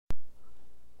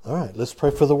All right, let's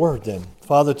pray for the Word then.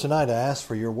 Father, tonight I ask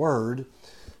for your Word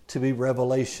to be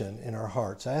revelation in our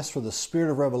hearts. I ask for the spirit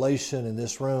of revelation in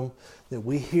this room, that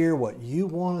we hear what you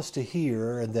want us to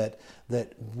hear and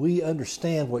that we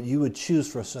understand what you would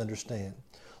choose for us to understand.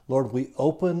 Lord, we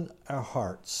open our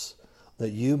hearts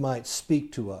that you might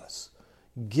speak to us.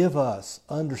 Give us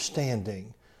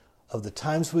understanding of the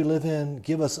times we live in.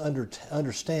 Give us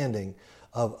understanding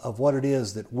of what it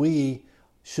is that we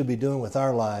should be doing with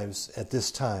our lives at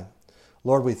this time.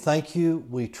 Lord, we thank you.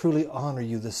 We truly honor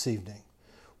you this evening.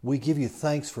 We give you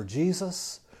thanks for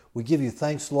Jesus. We give you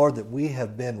thanks, Lord, that we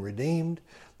have been redeemed,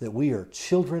 that we are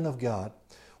children of God.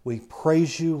 We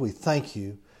praise you. We thank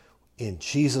you. In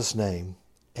Jesus' name,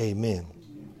 amen.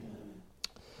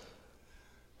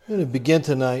 I'm going to begin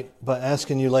tonight by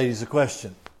asking you ladies a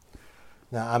question.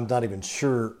 Now, I'm not even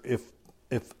sure if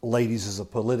ladies is a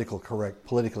politically correct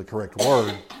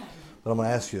word, but I'm going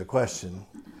to ask you a question.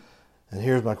 And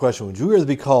here's my question. Would you rather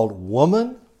be called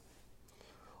woman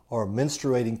or a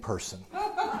menstruating person?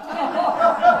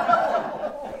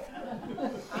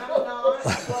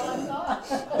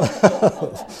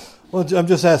 Well, I'm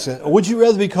just asking. Would you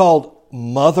rather be called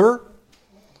mother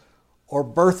or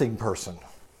birthing person?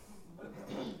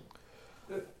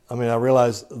 I mean, I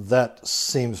realize that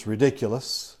seems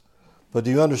ridiculous, but do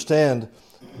you understand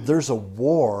there's a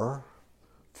war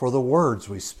for the words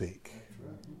we speak?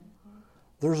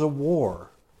 There's a war.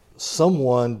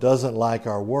 Someone doesn't like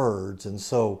our words, and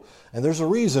there's a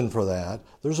reason for that.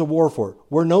 There's a war for it.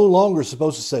 We're no longer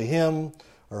supposed to say him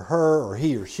or her or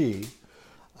he or she.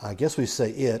 I guess we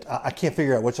say it. I can't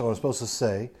figure out which one I'm supposed to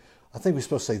say. I think we're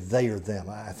supposed to say they or them.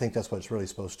 I think that's what it's really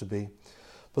supposed to be.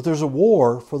 But there's a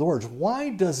war for the words. Why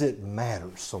does it matter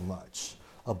so much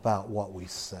about what we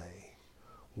say?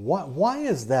 Why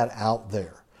is that out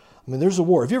there? I mean, there's a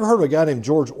war. Have you ever heard of a guy named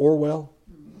George Orwell?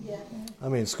 Yeah. I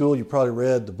mean, in school you probably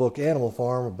read the book Animal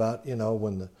Farm about,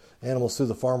 when the animals threw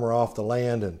the farmer off the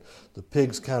land and the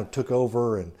pigs kind of took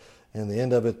over, and the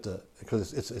end of it,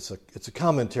 because it's a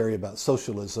commentary about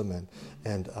socialism,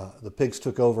 and the pigs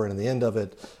took over, and in the end of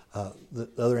it, the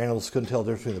other animals couldn't tell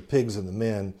the difference between the pigs and the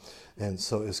men, and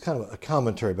so it's kind of a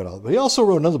commentary about all that. But he also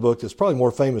wrote another book that's probably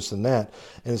more famous than that,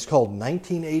 and it's called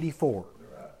 1984.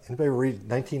 Anybody read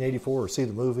 1984 or see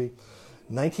the movie?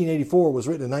 1984 was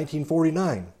written in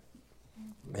 1949.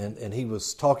 And he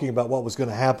was talking about what was going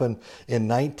to happen in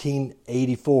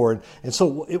 1984. And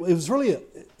so it was really,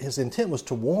 his intent was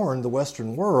to warn the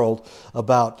Western world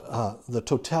about the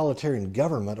totalitarian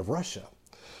government of Russia.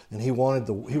 And he wanted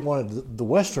the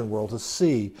Western world to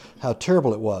see how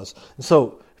terrible it was. And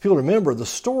so, if you'll remember, the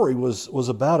story was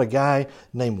about a guy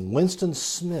named Winston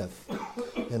Smith.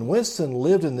 And Winston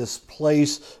lived in this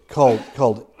place called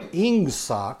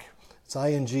Ingsoc. It's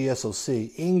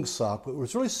I-N-G-S-O-C, Ingsoc, but it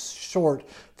was really short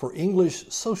for English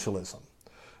socialism.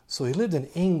 So he lived in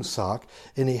Ingsoc,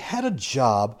 and he had a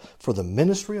job for the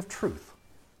Ministry of Truth.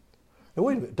 Now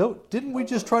wait a minute, didn't we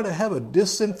just try to have a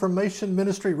disinformation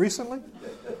ministry recently?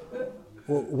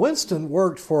 Well, Winston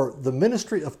worked for the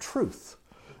Ministry of Truth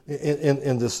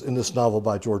in this novel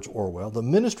by George Orwell. The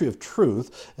Ministry of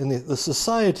Truth, and the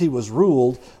society was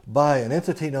ruled by an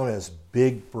entity known as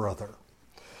Big Brother.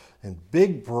 And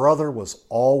Big Brother was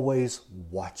always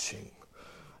watching.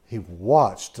 He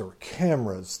watched. There were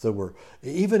cameras.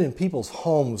 Even in people's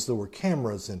homes, there were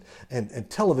cameras and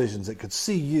televisions that could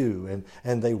see you.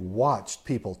 And they watched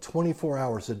people 24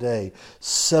 hours a day,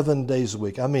 7 days a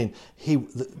week. I mean,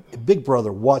 Big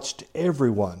Brother watched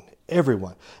everyone.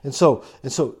 And so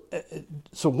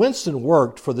Winston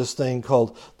worked for this thing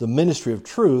called the Ministry of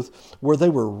Truth, where they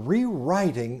were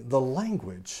rewriting the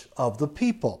language of the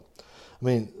people. I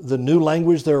mean, the new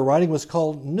language they were writing was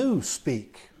called New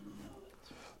Speak.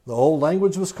 The old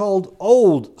language was called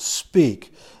Old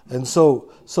Speak. And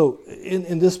so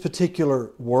in this particular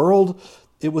world,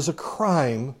 it was a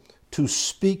crime to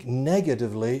speak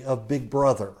negatively of Big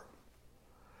Brother.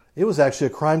 It was actually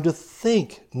a crime to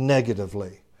think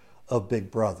negatively of Big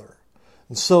Brother.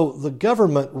 And so the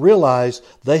government realized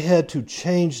they had to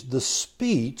change the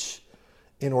speech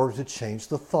in order to change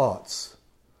the thoughts.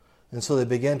 And so they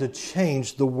began to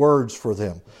change the words for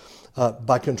them.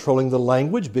 By controlling the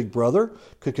language, Big Brother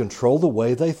could control the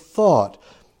way they thought.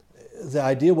 The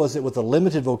idea was that with a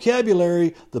limited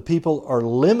vocabulary, the people are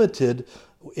limited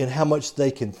in how much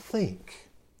they can think,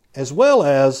 as well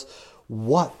as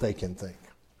what they can think.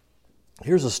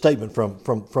 Here's a statement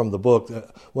from the book.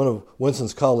 One of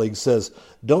Winston's colleagues says,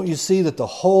 "Don't you see that the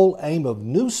whole aim of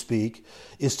Newspeak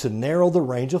is to narrow the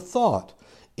range of thought?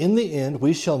 In the end,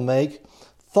 we shall make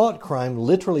thought crime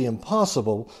literally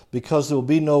impossible because there will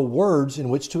be no words in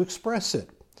which to express it.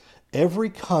 Every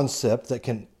concept that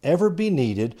can ever be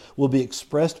needed will be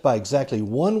expressed by exactly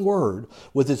one word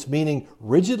with its meaning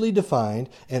rigidly defined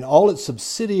and all its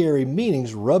subsidiary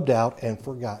meanings rubbed out and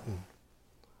forgotten.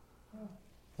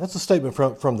 That's a statement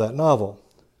from that novel.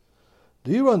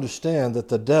 Do you understand that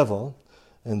the devil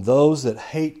and those that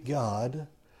hate God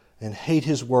and hate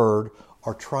His Word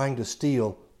are trying to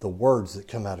steal the words that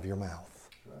come out of your mouth?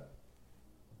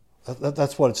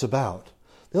 That's what it's about.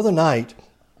 The other night,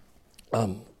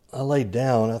 I laid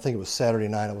down, I think it was Saturday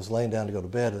night, I was laying down to go to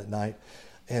bed that night,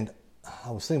 and I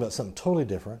was thinking about something totally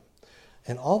different.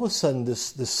 And all of a sudden,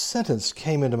 this sentence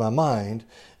came into my mind,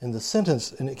 and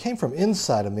it came from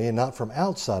inside of me and not from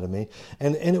outside of me.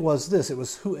 And it was this: it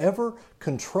was whoever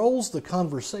controls the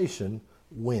conversation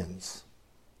wins.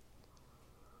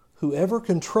 Whoever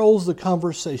controls the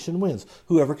conversation wins.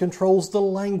 Whoever controls the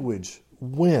language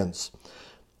wins.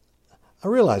 I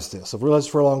realized this. I've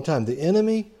realized for a long time. The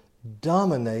enemy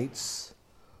dominates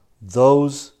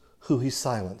those who he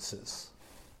silences.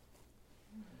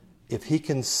 If he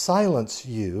can silence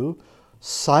you,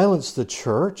 silence the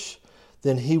church,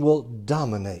 then he will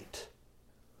dominate.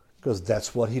 Because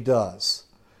that's what he does.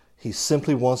 He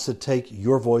simply wants to take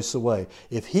your voice away.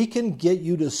 If he can get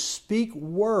you to speak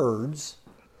words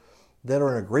that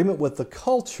are in agreement with the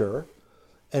culture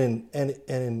and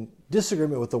in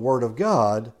disagreement with the Word of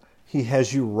God, he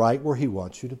has you right where he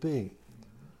wants you to be.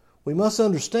 We must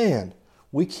understand,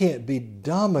 we can't be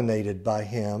dominated by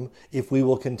him if we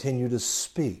will continue to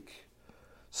speak.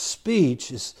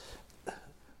 Speech is,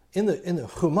 in the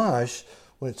Chumash,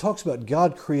 when it talks about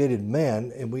God created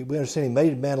man, and we understand he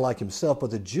made man like himself,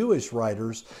 but the Jewish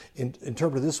writers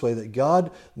interpret it this way, that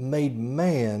God made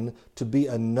man to be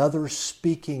another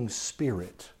speaking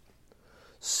spirit.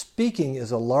 Speaking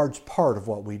is a large part of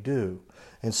what we do.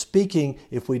 And speaking,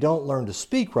 if we don't learn to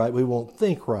speak right, we won't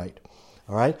think right.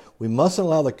 All right? We mustn't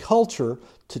allow the culture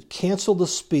to cancel the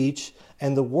speech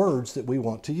and the words that we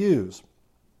want to use.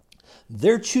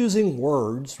 They're choosing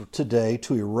words today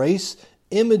to erase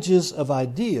images of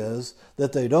ideas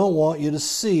that they don't want you to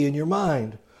see in your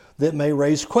mind that may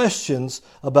raise questions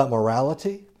about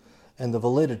morality and the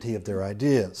validity of their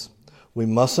ideas. We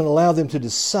mustn't allow them to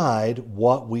decide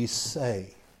what we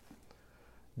say.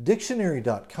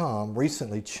 Dictionary.com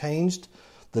recently changed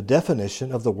the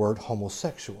definition of the word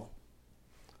homosexual.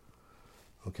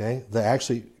 Okay? They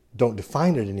actually don't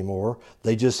define it anymore.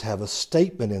 They just have a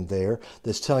statement in there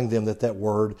that's telling them that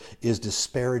word is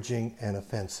disparaging and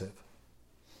offensive.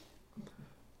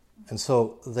 And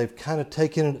so they've kind of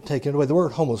taken it away. The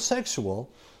word homosexual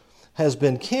has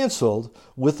been canceled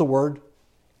with the word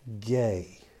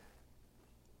gay.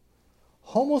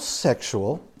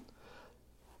 Homosexual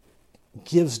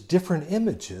gives different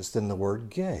images than the word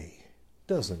gay,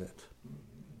 doesn't it?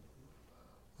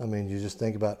 I mean, you just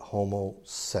think about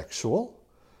homosexual,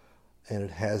 and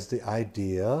it has the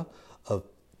idea of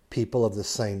people of the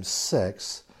same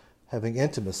sex having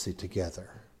intimacy together.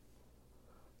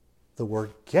 The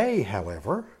word gay,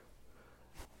 however,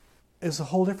 is a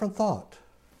whole different thought.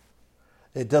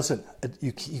 It doesn't,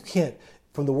 you can't,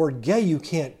 from the word gay, you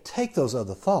can't take those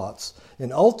other thoughts.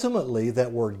 And ultimately,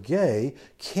 that word gay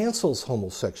cancels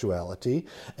homosexuality,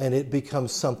 and it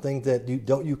becomes something that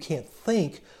you can't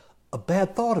think a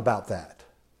bad thought about that.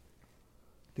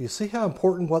 Do you see how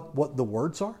important what the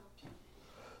words are?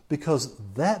 Because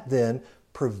that then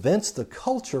prevents the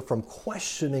culture from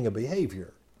questioning a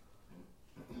behavior.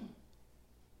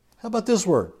 How about this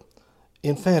word?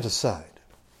 Infanticide.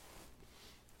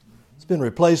 It's been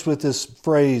replaced with this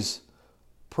phrase,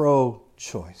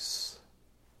 pro-choice.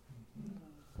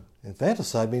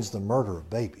 Infanticide means the murder of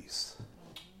babies.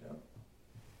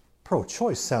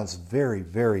 Pro-choice sounds very,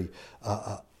 very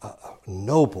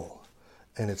noble,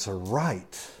 and it's a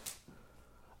right.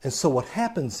 And so what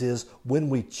happens is when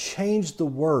we change the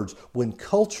words, when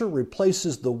culture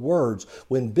replaces the words,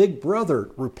 when Big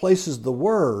Brother replaces the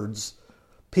words,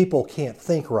 people can't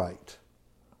think right.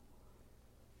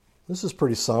 This is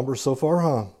pretty somber so far,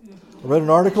 huh? I read an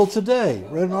article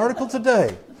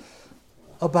today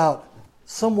about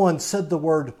someone said the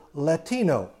word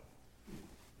Latino.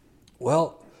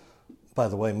 Well, by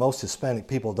the way, most Hispanic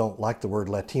people don't like the word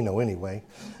Latino anyway.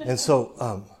 And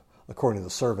so, according to the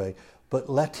survey, but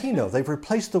Latino, they've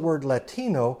replaced the word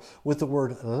Latino with the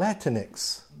word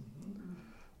Latinx.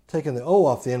 Taking the O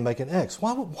off the end, making X.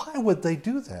 Why would they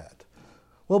do that?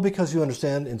 Well, because you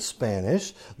understand in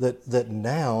Spanish that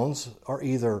nouns are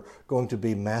either going to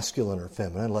be masculine or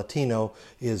feminine. Latino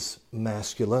is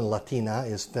masculine, Latina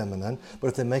is feminine. But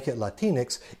if they make it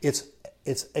Latinx,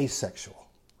 it's asexual.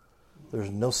 There's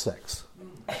no sex,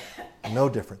 no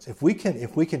difference. If we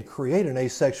can create an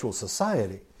asexual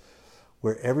society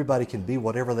where everybody can be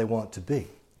whatever they want to be.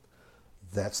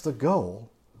 That's the goal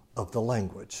of the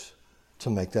language, to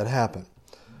make that happen.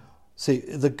 See,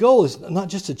 the goal is not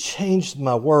just to change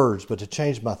my words, but to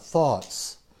change my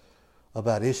thoughts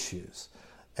about issues.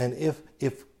 And if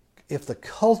the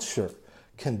culture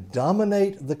can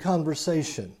dominate the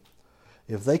conversation,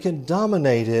 if they can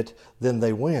dominate it, then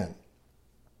they win.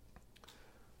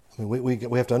 I mean,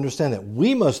 we have to understand that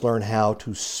we must learn how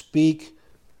to speak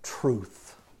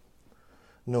truth.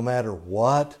 No matter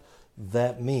what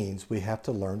that means, we have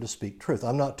to learn to speak truth.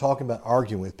 I'm not talking about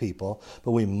arguing with people,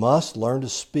 but we must learn to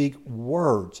speak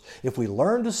words. If we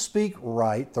learn to speak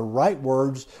right, the right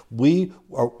words, we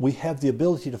have the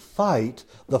ability to fight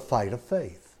the fight of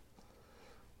faith.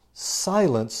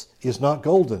 Silence is not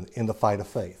golden in the fight of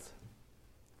faith.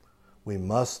 We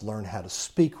must learn how to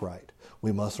speak right.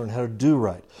 We must learn how to do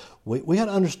right. We have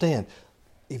to understand,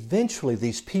 eventually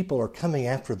these people are coming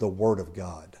after the Word of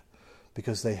God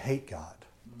because they hate God.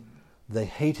 They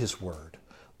hate His Word.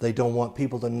 They don't want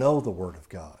people to know the Word of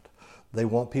God. They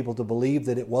want people to believe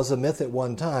that it was a myth at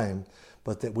one time,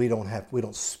 but that we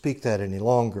don't speak that any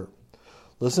longer.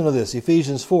 Listen to this,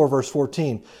 Ephesians 4, verse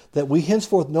 14, that we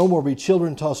henceforth no more be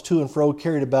children tossed to and fro,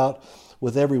 carried about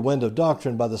with every wind of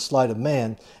doctrine by the sleight of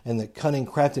man, and the cunning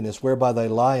craftiness whereby they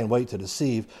lie in wait to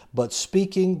deceive, but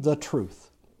speaking the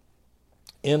truth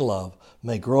in love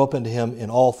may grow up into Him in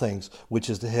all things, which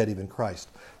is the head, even Christ.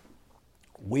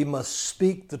 We must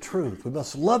speak the truth. We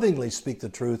must lovingly speak the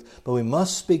truth, but we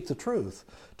must speak the truth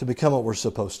to become what we're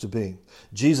supposed to be.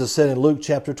 Jesus said in Luke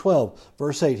chapter 12,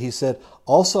 verse 8, He said,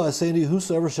 also I say unto you,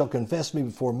 whosoever shall confess me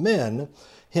before men,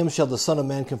 him shall the Son of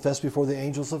Man confess before the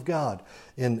angels of God.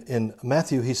 In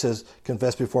Matthew, He says,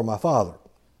 confess before my Father.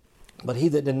 But he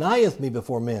that denieth me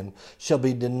before men shall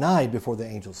be denied before the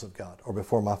angels of God, or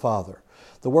before my Father.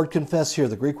 The word confess here,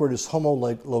 the Greek word is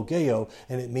homologeo,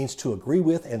 and it means to agree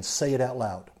with and say it out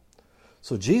loud.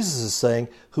 So Jesus is saying,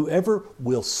 whoever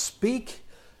will speak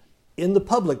in the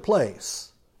public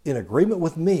place in agreement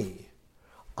with me,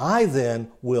 I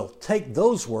then will take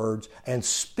those words and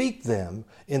speak them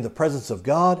in the presence of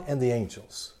God and the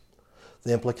angels.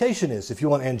 The implication is, if you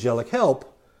want angelic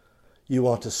help, you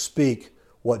want to speak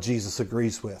what Jesus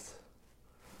agrees with.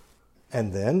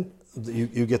 And then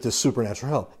you get this supernatural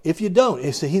help. If you don't,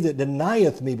 it's he that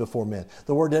denieth me before men.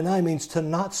 The word deny means to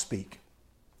not speak.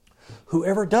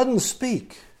 Whoever doesn't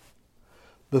speak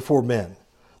before men,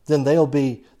 then they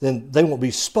won't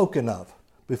be spoken of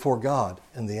before God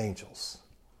and the angels.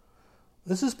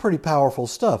 This is pretty powerful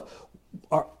stuff.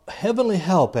 Our heavenly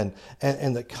help and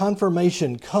the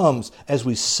confirmation comes as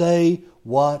we say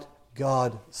what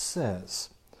God says.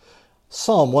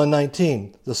 Psalm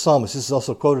 119, the psalmist, this is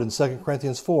also quoted in 2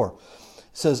 Corinthians 4,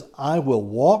 says, I will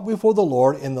walk before the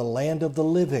Lord in the land of the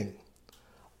living.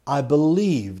 I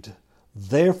believed,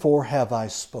 therefore have I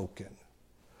spoken.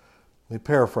 Let me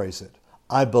paraphrase it.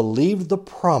 I believed the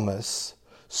promise,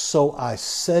 so I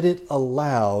said it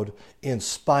aloud in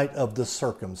spite of the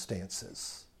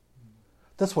circumstances.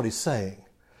 That's what he's saying.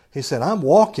 He said, I'm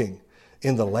walking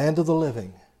in the land of the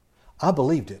living. I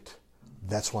believed it.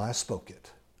 That's why I spoke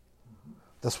it.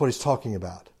 That's what he's talking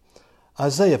about.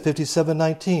 Isaiah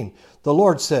 57:19. The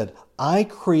Lord said, I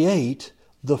create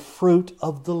the fruit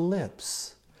of the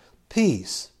lips.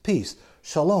 Peace, peace.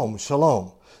 Shalom,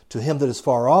 shalom. To him that is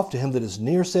far off, to him that is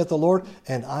near, saith the Lord,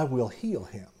 and I will heal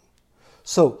him.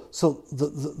 So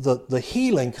the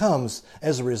healing comes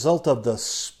as a result of the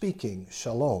speaking.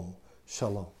 Shalom,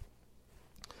 shalom.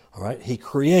 All right? He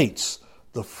creates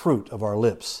the fruit of our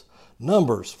lips.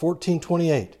 Numbers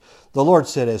 14:28. The Lord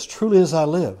said, as truly as I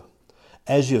live,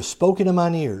 as you have spoken in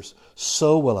mine ears,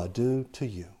 so will I do to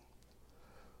you.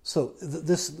 So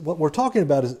what we're talking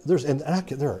about is,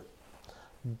 there are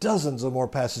dozens of more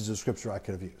passages of Scripture I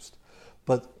could have used.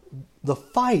 But the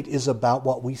fight is about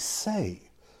what we say.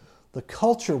 The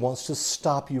culture wants to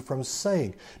stop you from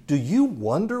saying. Do you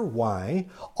wonder why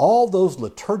all those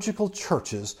liturgical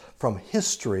churches from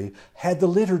history had the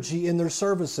liturgy in their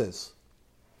services?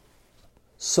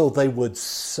 So they would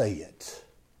say it.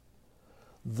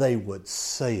 They would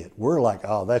say it. We're like,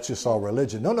 oh, that's just all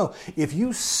religion. No. If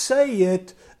you say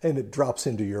it and it drops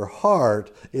into your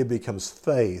heart, it becomes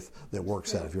faith that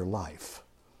works out of your life.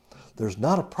 There's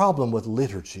not a problem with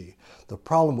liturgy. The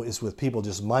problem is with people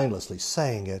just mindlessly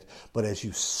saying it, but as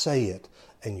you say it,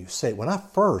 and you say it. When I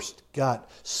first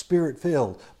got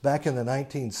Spirit-filled back in the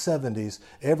 1970s,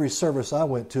 every service I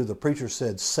went to, the preacher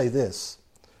said, say this,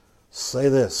 say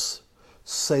this.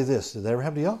 Say this. Did that ever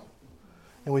happen to y'all?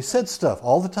 And we said stuff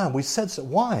all the time. We said stuff.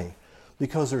 Why?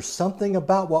 because there's something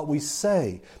about what we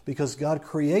say, because God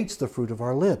creates the fruit of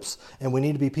our lips. And we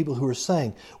need to be people who are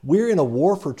saying, we're in a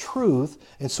war for truth,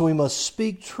 and so we must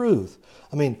speak truth.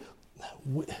 I mean,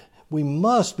 we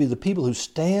must be the people who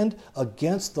stand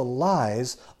against the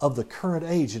lies of the current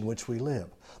age in which we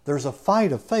live. There's a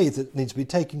fight of faith that needs to be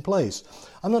taking place.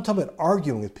 I'm not talking about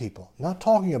arguing with people. I'm not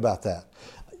talking about that.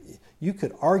 You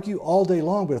could argue all day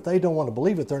long, but if they don't want to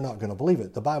believe it, they're not going to believe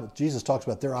it. The Bible, Jesus talks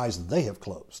about their eyes they have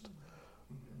closed,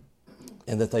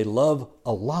 and that they love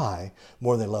a lie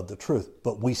more than they love the truth.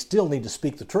 But we still need to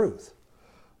speak the truth.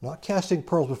 Not casting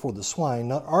pearls before the swine,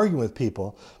 not arguing with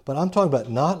people, but I'm talking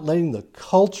about not letting the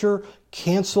culture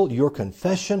cancel your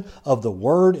confession of the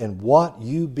Word and what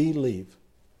you believe.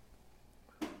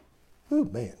 Ooh,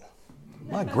 man,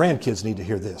 my grandkids need to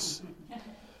hear this.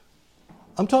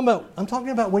 I'm talking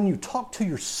about when you talk to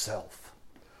yourself.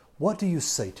 What do you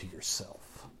say to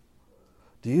yourself?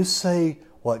 Do you say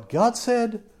what God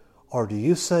said, or do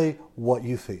you say what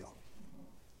you feel?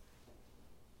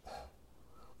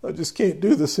 I just can't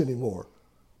do this anymore.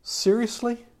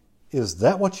 Seriously? Is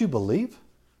that what you believe?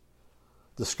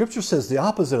 The Scripture says the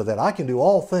opposite of that. I can do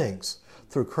all things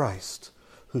through Christ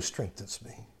who strengthens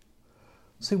me.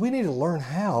 See, we need to learn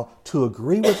how to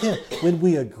agree with Him. When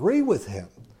we agree with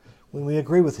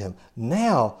Him,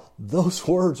 now those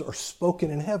words are spoken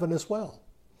in heaven as well.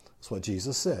 That's what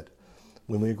Jesus said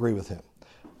when we agree with Him.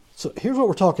 So here's what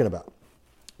we're talking about.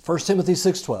 1 Timothy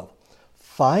 6:12.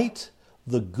 Fight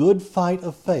the good fight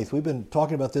of faith. We've been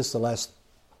talking about this the last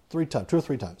 2 or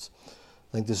 3 times.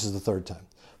 I think this is the 3rd time.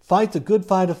 Fight the good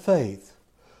fight of faith.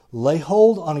 Lay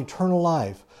hold on eternal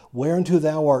life, whereunto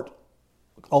thou art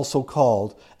also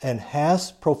called, and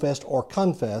hast professed or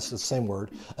confessed, the same word,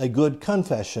 a good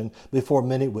confession before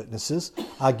many witnesses.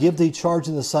 I give thee charge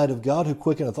in the sight of God, who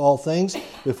quickeneth all things,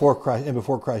 before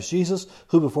Christ Jesus,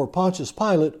 who before Pontius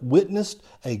Pilate witnessed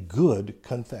a good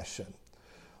confession.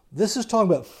 This is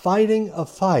talking about fighting a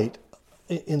fight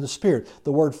in the Spirit.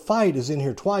 The word fight is in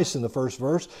here twice in the first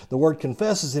verse. The word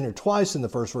confess is in here twice in the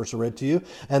first verse I read to you.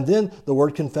 And then the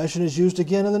word confession is used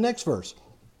again in the next verse.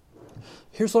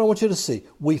 Here's what I want you to see.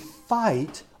 We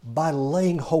fight by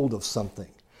laying hold of something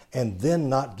and then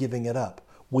not giving it up.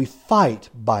 We fight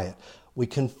by it. We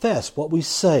confess what we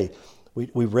say. We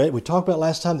talked about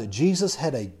last time that Jesus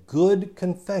had a good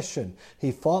confession.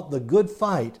 He fought the good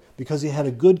fight because he had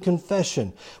a good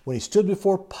confession. When he stood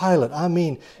before Pilate,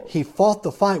 he fought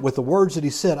the fight with the words that he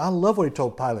said. I love what he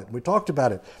told Pilate. We talked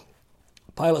about it.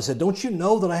 Pilate said, "Don't you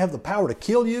know that I have the power to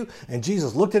kill you?" And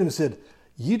Jesus looked at him and said,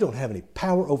 "You don't have any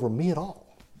power over me at all."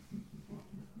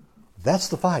 That's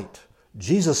the fight.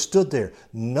 Jesus stood there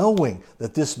knowing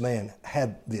that this man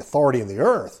had the authority in the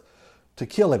earth to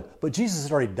kill him. But Jesus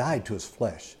had already died to his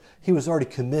flesh. He was already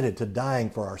committed to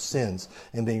dying for our sins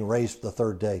and being raised the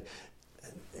 3rd day.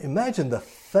 Imagine the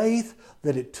faith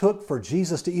that it took for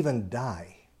Jesus to even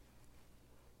die.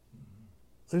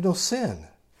 There's no sin.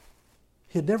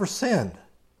 He had never sinned.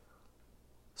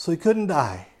 So he couldn't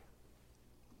die.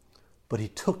 But he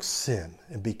took sin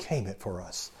and became it for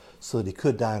us so that he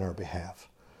could die on our behalf.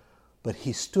 But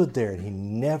he stood there and he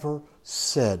never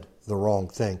said the wrong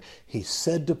thing. He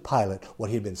said to Pilate what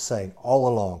he had been saying all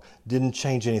along. Didn't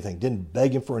change anything. Didn't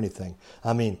beg him for anything.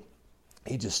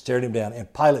 He just stared him down,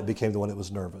 and Pilate became the one that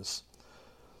was nervous.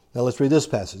 Now let's read this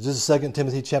passage. This is 2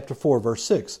 Timothy chapter 4, verse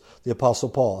 6. The Apostle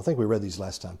Paul. I think we read these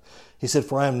last time. He said,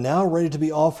 "For I am now ready to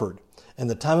be offered, and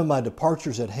the time of my departure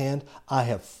is at hand. I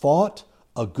have fought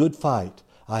a good fight.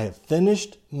 I have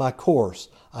finished my course.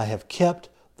 I have kept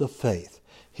the faith."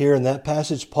 Here in that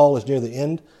passage, Paul is near the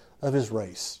end of his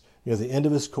race, near the end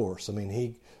of his course.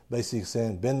 He basically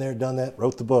saying, been there, done that,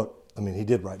 wrote the book. He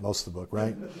did write most of the book,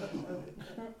 right?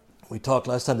 We talked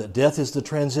last time that death is the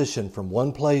transition from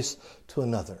one place to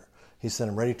another. He said,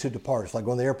 "I'm ready to depart." It's like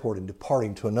going to the airport and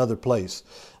departing to another place.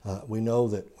 We know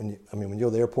that when you go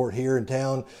to the airport here in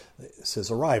town, it says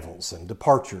arrivals and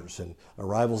departures. And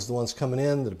arrivals are the ones coming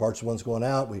in, the departures are the ones going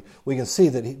out. We can see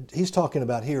that he's talking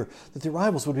about here that the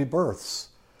arrivals would be births.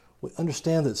 We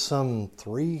understand that some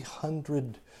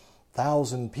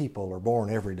 300,000 people are born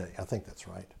every day. I think that's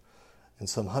right. And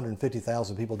some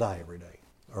 150,000 people die every day,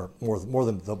 or more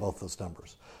than both those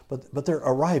numbers. But they're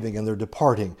arriving and they're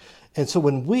departing. And so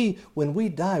when we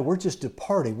die, we're just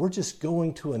departing. We're just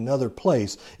going to another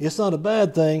place. It's not a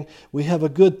bad thing. We have a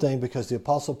good thing, because the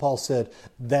Apostle Paul said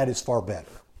that is far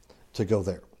better to go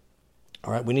there.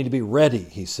 All right, we need to be ready,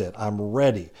 he said. I'm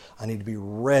ready. I need to be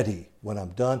ready when I'm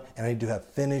done, and I need to have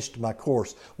finished my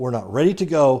course. We're not ready to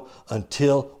go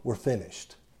until we're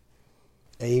finished.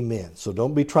 Amen. So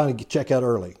don't be trying to check out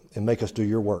early and make us do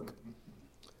your work.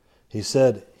 He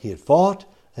said he had fought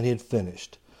and he had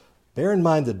finished. Bear in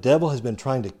mind the devil has been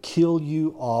trying to kill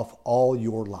you off all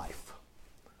your life.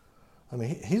 I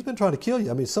mean, he's been trying to kill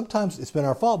you. I mean, sometimes it's been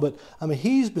our fault, but I mean,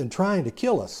 he's been trying to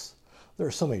kill us. There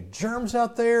are so many germs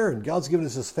out there, and God's given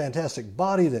us this fantastic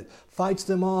body that fights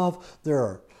them off. There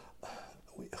are,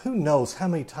 who knows how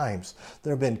many times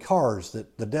there have been cars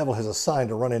that the devil has assigned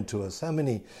to run into us. How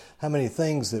many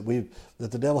things that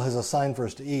the devil has assigned for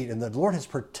us to eat, and the Lord has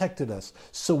protected us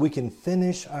so we can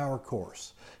finish our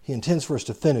course. He intends for us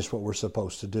to finish what we're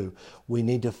supposed to do. We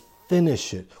need to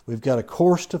finish it. We've got a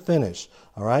course to finish.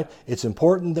 All right? It's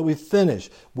important that we finish.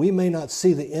 We may not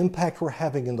see the impact we're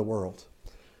having in the world.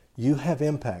 You have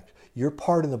impact. Your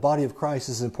part in the body of Christ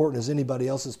is as important as anybody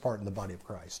else's part in the body of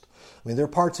Christ. I mean, there are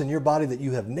parts in your body that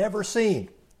you have never seen.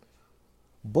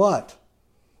 But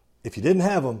if you didn't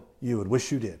have them, you would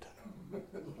wish you did.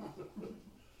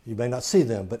 You may not see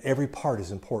them, but every part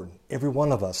is important. Every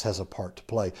one of us has a part to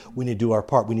play. We need to do our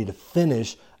part. We need to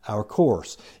finish our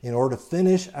course. In order to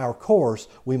finish our course,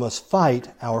 we must fight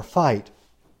our fight.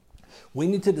 We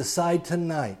need to decide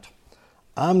tonight,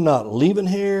 I'm not leaving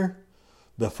here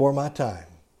before my time.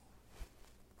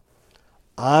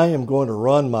 I am going to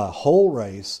run my whole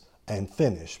race and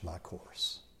finish my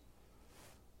course.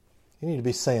 You need to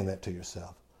be saying that to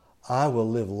yourself. I will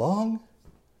live long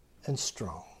and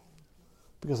strong.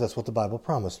 Because that's what the Bible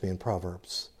promised me in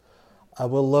Proverbs. I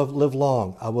will live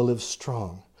long. I will live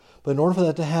strong. But in order for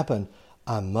that to happen,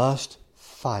 I must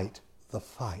fight the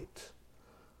fight.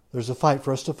 There's a fight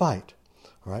for us to fight.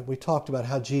 All right? We talked about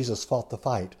how Jesus fought the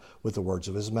fight with the words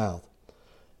of his mouth.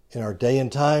 In our day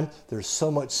and time, there's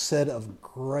so much said of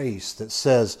grace that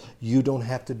says you don't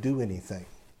have to do anything.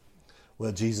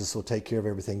 Well, Jesus will take care of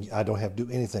everything. I don't have to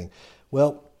do anything.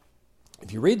 Well,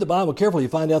 if you read the Bible carefully, you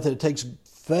find out that it takes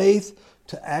faith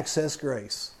to access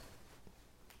grace.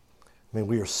 I mean,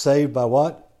 we are saved by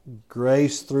what?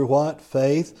 Grace through what?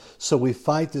 Faith. So we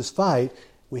fight this fight.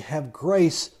 We have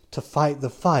grace to fight the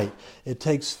fight. It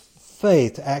takes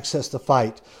faith to access the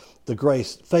fight, the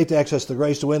grace. Faith to access the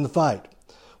grace to win the fight.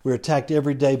 We're attacked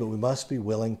every day, but we must be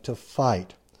willing to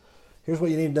fight. Here's what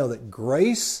you need to know, that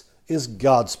grace is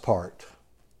God's part.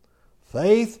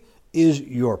 Faith is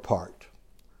your part.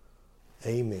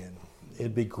 Amen.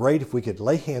 It'd be great if we could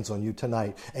lay hands on you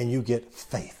tonight and you get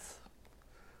faith.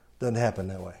 Doesn't happen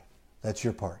that way. That's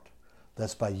your part.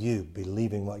 That's by you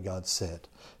believing what God said,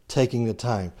 taking the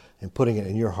time and putting it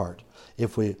in your heart.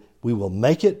 If we will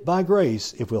make it by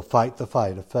grace if we'll fight the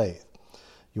fight of faith.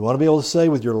 You want to be able to say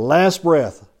with your last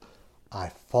breath, I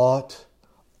fought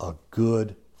a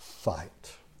good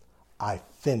fight. I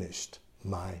finished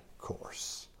my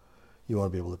course. You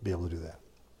want to be able to do that.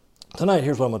 Tonight,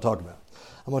 here's what I'm going to talk about.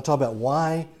 I'm going to talk about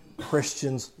why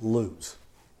Christians lose.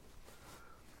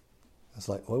 It's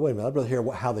like, well, wait a minute, I'd rather hear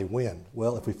how they win.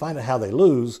 Well, if we find out how they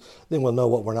lose, then we'll know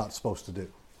what we're not supposed to do.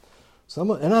 So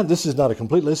this is not a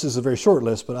complete list, this is a very short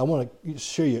list, but I want to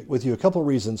share with you a couple of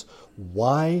reasons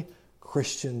why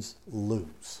Christians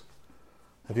lose.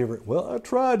 Have you ever, well, I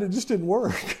tried, it just didn't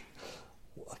work.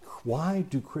 Why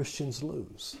do Christians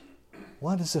lose?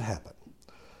 Why does it happen?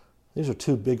 These are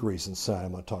two big reasons tonight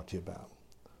I'm going to talk to you about.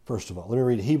 First of all, let me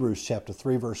read Hebrews chapter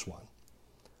 3, verse 1.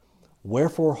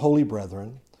 Wherefore, holy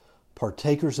brethren,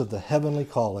 partakers of the heavenly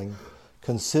calling,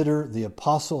 consider the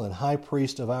apostle and high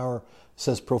priest of our, it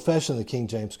says profession in the King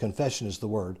James, confession is the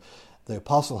word, the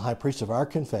apostle and high priest of our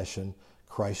confession,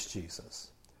 Christ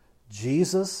Jesus.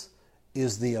 Jesus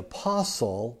is the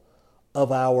apostle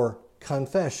of our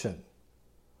confession.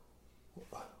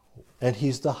 And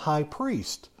he's the high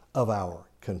priest of our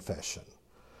confession.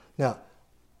 Now,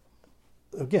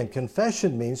 again,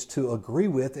 confession means to agree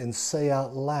with and say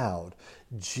out loud.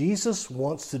 Jesus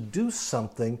wants to do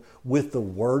something with the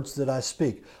words that I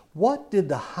speak. What did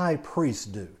the high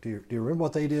priest do? Do you remember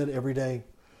what they did every day?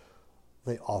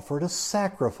 They offered a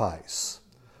sacrifice.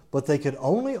 But they could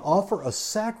only offer a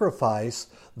sacrifice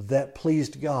that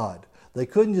pleased God. They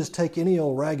couldn't just take any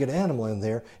old ragged animal in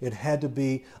there. It had to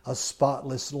be a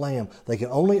spotless lamb. They could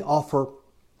only offer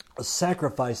a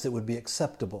sacrifice that would be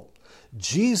acceptable.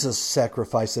 Jesus'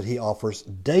 sacrifice that he offers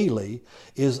daily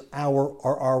is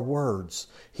our words.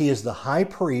 He is the high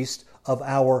priest of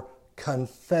our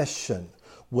confession.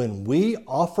 When we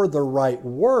offer the right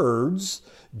words,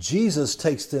 Jesus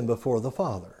takes them before the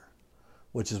Father,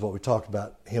 which is what we talked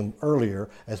about him earlier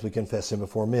as we confess him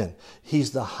before men.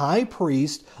 He's the high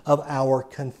priest of our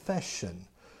confession.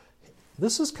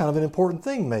 This is kind of an important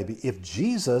thing maybe, if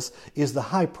Jesus is the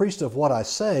high priest of what I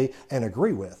say and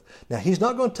agree with. Now, he's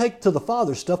not going to take to the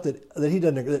Father stuff that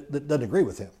doesn't agree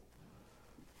with him.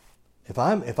 If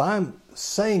I'm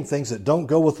saying things that don't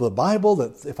go with the Bible,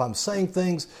 that if I'm saying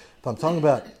things, if I'm talking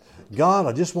about God,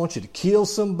 I just want you to kill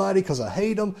somebody because I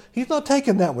hate them. He's not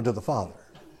taking that one to the Father.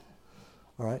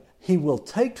 All right? He will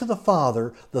take to the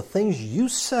Father the things you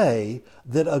say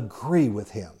that agree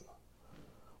with Him.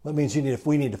 That means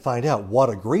we need to find out what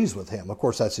agrees with Him. Of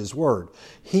course, that's His Word.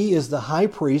 He is the high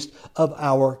priest of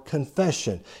our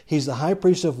confession. He's the high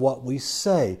priest of what we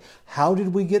say. How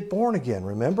did we get born again?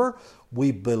 Remember,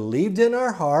 we believed in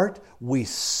our heart, we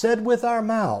said with our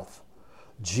mouth,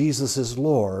 Jesus is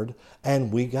Lord,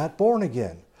 and we got born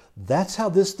again. That's how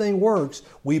this thing works.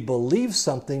 We believe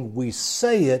something, we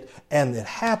say it, and it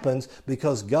happens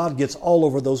because God gets all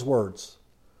over those words.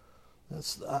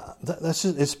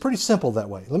 It's pretty simple that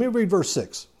way. Let me read verse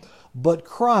 6. But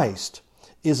Christ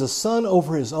is a son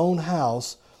over His own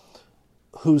house,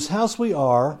 whose house we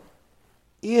are,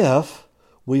 if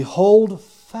we hold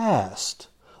fast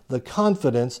the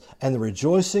confidence and the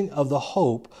rejoicing of the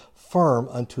hope firm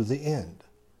unto the end.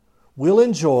 We'll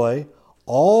enjoy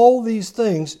all these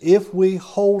things if we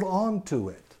hold on to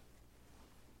it.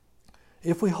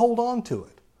 If we hold on to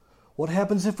it. What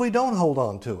happens if we don't hold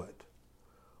on to it?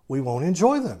 We won't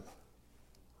enjoy them.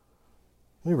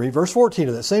 Let me read verse 14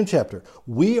 of that same chapter.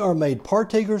 We are made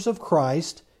partakers of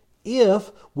Christ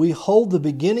if we hold the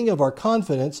beginning of our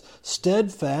confidence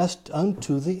steadfast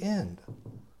unto the end.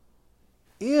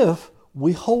 If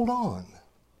we hold on.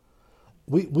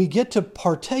 We get to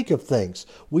partake of things.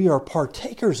 We are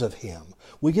partakers of Him.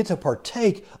 We get to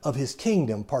partake of His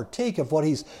kingdom, partake of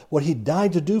what He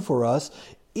died to do for us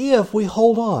if we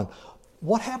hold on.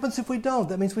 What happens if we don't?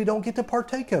 That means we don't get to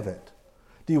partake of it.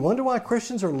 Do you wonder why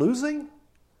Christians are losing?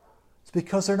 It's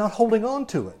because they're not holding on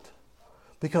to it.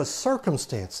 Because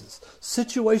circumstances,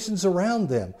 situations around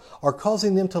them are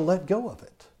causing them to let go of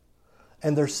it.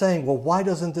 And they're saying, well, why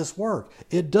doesn't this work?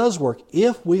 It does work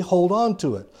if we hold on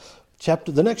to it.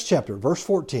 The next chapter, verse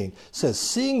 14, says,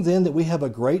 seeing then that we have a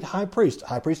great high priest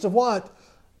of what?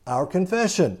 Our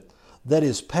confession. That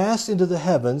is passed into the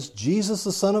heavens, Jesus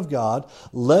the Son of God,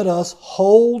 let us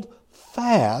hold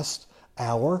fast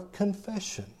our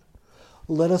confession.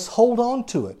 Let us hold on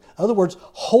to it. In other words,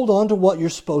 hold on to what you're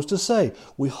supposed to say.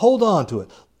 We hold on to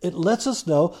it. It lets us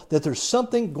know that there's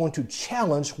something going to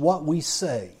challenge what we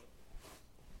say.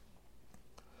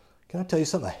 Can I tell you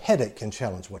something? A headache can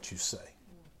challenge what you say.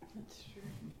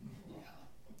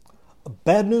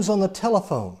 Bad news on the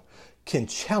telephone can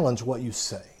challenge what you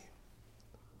say.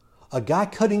 A guy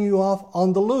cutting you off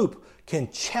on the loop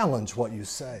can challenge what you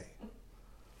say.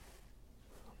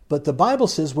 But the Bible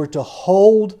says we're to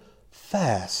hold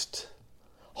fast.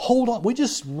 Hold on. We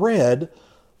just read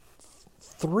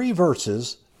 3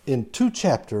 verses in 2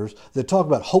 chapters that talk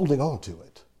about holding on to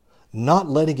it, not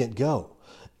letting it go.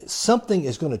 Something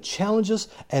is going to challenge us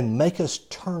and make us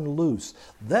turn loose.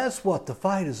 That's what the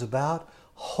fight is about,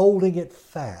 holding it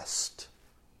fast.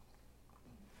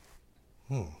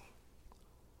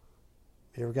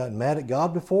 You ever gotten mad at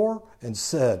God before and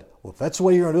said, well, if that's the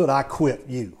way you're going to do it, I quit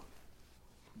you?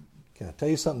 Can I tell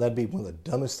you something? That'd be one of the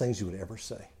dumbest things you would ever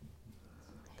say.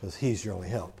 Because He's your only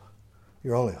help.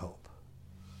 Your only hope.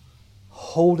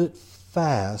 Hold it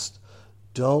fast.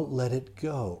 Don't let it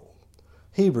go.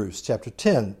 Hebrews chapter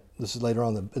 10. This is later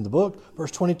on in the book.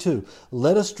 Verse 22.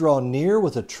 Let us draw near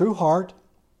with a true heart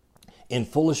in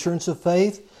full assurance of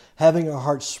faith, having our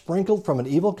hearts sprinkled from an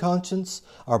evil conscience,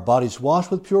 our bodies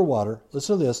washed with pure water.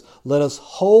 Listen to this. Let us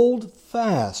hold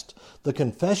fast the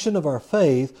confession of our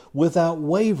faith without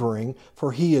wavering,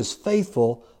 for He is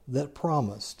faithful that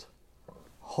promised.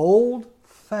 Hold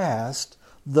fast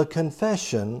the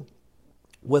confession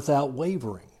without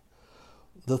wavering.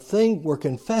 The thing we're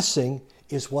confessing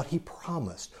is what He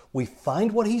promised. We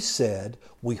find what He said,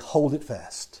 we hold it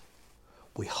fast.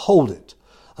 We hold it.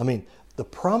 The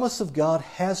promise of God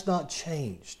has not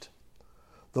changed.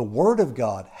 The Word of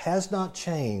God has not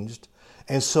changed,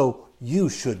 and so you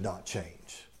should not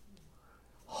change.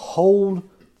 Hold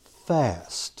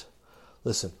fast.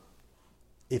 Listen,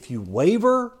 if you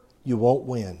waver, you won't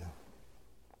win.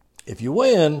 If you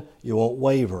win, you won't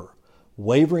waver.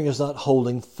 Wavering is not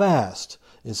holding fast.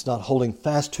 It's not holding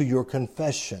fast to your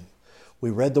confession. We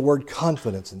read the word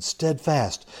confidence and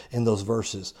steadfast in those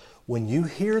verses. When you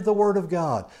hear the Word of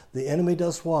God, the enemy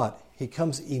does what? He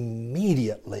comes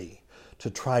immediately to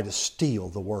try to steal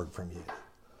the Word from you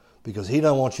because he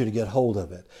don't want you to get hold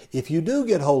of it. If you do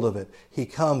get hold of it, he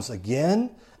comes again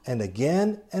and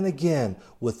again and again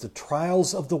with the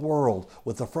trials of the world,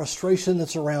 with the frustration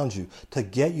that's around you to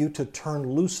get you to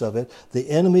turn loose of it. The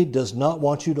enemy does not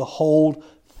want you to hold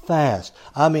fast.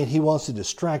 He wants to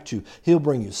distract you. He'll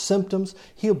bring you symptoms.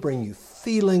 He'll bring you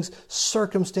feelings,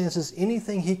 circumstances,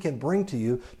 anything he can bring to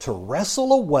you to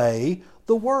wrestle away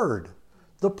the Word.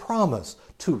 the promise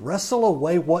to wrestle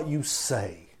away what you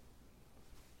say.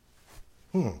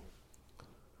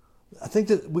 I think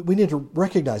that we need to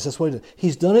recognize that's what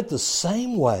he's done it the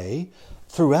same way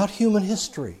throughout human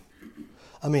history.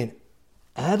 I mean,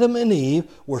 Adam and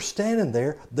Eve were standing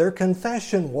there. Their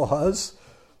confession was,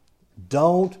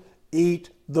 don't eat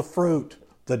the fruit.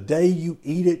 The day you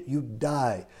eat it, you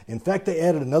die. In fact, they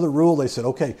added another rule. They said,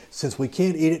 okay, since we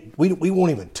can't eat it, we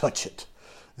won't even touch it.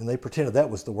 And they pretended that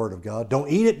was the word of God. Don't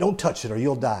eat it, don't touch it, or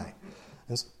you'll die.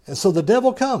 And so the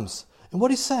devil comes. And what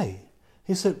did he say?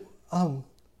 He said,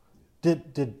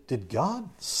 did God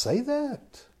say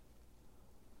that?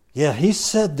 Yeah, he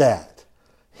said that.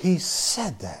 He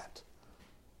said that.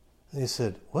 And he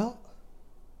said, well,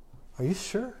 are you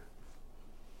sure?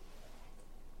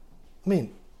 I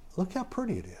mean, look how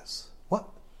pretty it is.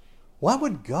 Why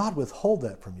would God withhold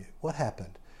that from you? What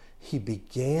happened? He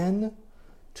began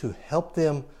to help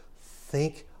them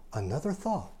think another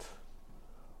thought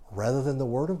rather than the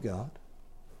Word of God.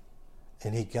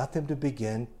 And he got them to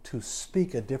begin to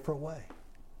speak a different way.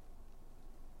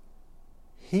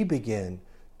 He began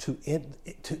to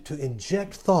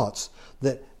inject thoughts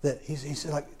that he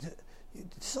said, like,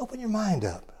 just open your mind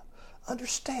up.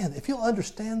 Understand. If you'll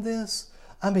understand this,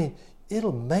 I mean,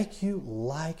 it'll make you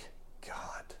like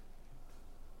God.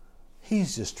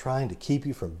 He's just trying to keep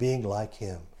you from being like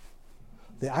Him.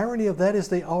 The irony of that is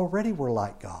they already were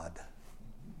like God.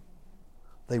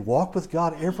 They walked with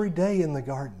God every day in the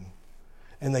garden.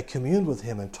 And they communed with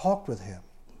Him and talked with Him.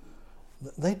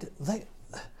 They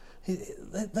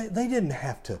didn't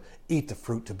have to eat the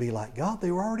fruit to be like God.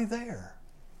 They were already there.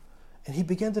 And He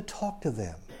began to talk to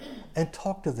them and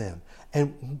talk to them.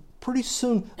 And pretty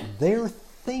soon they're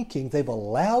thinking, they've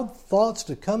allowed thoughts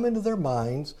to come into their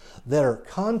minds that are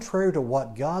contrary to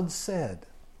what God said.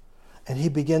 And He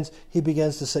begins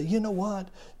to say, you know what?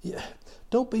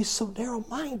 Don't be so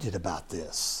narrow-minded about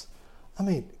this. I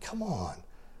mean, come on.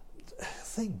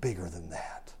 Think bigger than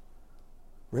that.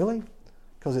 Really?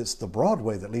 Because it's the broad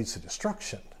way that leads to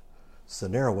destruction. It's the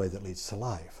narrow way that leads to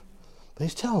life. But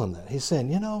He's telling them that. He's saying,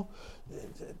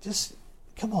 just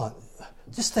come on.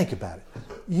 Just think about it.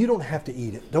 You don't have to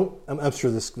eat it. I'm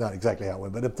sure this is not exactly how it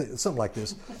went, but if something like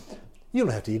this. You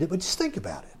don't have to eat it, but just think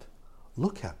about it.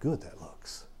 Look how good that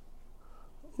looks.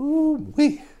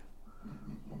 Ooh-wee.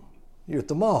 You're at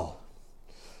the mall.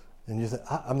 And you think,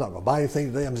 I'm not going to buy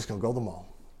anything today. I'm just going to go to the mall.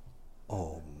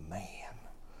 Oh, man.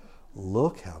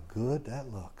 Look how good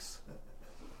that looks.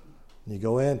 And you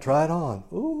go in and try it on.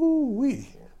 Ooh-wee.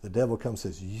 The devil comes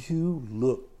and says, you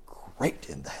look great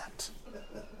in that.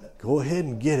 Go ahead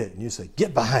and get it. And you say,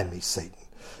 get behind me, Satan.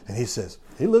 And he says,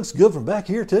 he looks good from back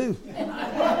here, too.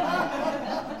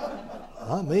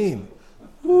 I mean,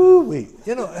 ooh-wee.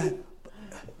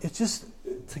 It's just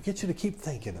to get you to keep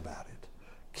thinking about it.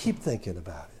 Keep thinking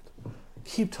about it.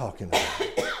 Keep talking about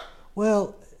it.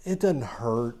 Well, it doesn't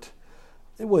hurt.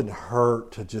 It wouldn't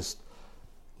hurt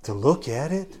to look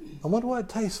at it. I wonder what it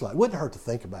tastes like. It wouldn't hurt to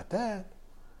think about that.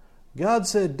 God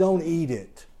said, don't eat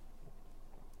it.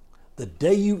 The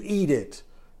day you eat it,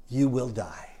 you will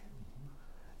die.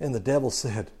 And the devil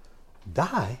said,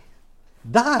 die?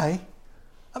 Die?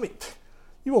 I mean,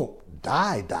 you won't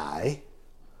die. I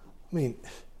mean,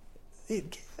 he's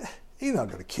not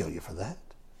going to kill you for that.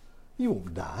 You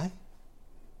won't die.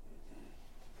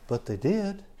 But they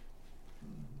did.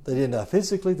 They did not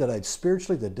physically, they died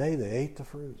spiritually the day they ate the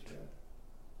fruit.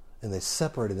 And they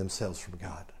separated themselves from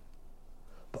God.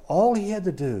 But all He had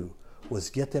to do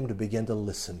was get them to begin to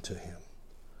listen to Him,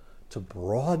 to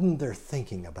broaden their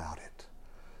thinking about it.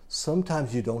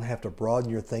 Sometimes you don't have to broaden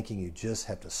your thinking, you just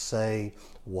have to say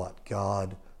what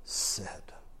God said.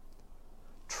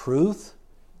 Truth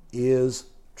is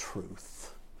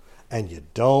truth, and you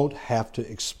don't have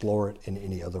to explore it in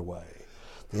any other way.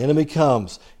 The enemy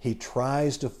comes, he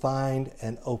tries to find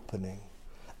an opening,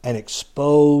 an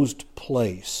exposed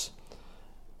place.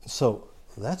 So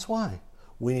that's why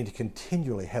we need to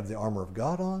continually have the armor of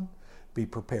God on, be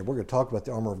prepared. We're going to talk about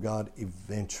the armor of God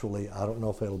eventually. I don't know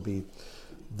if it'll be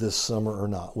this summer or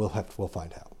not. We'll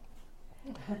find out.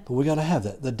 But we got to have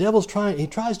that. The devil's he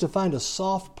tries to find a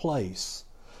soft place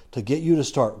to get you to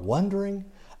start wondering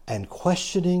and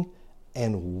questioning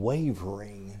and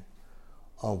wavering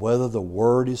on whether the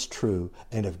Word is true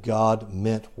and if God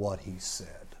meant what He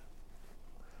said.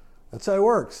 That's how it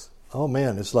works. Oh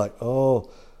man, it's like, the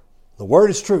Word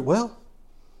is true. Well,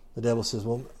 the devil says,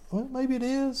 well, maybe it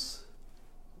is.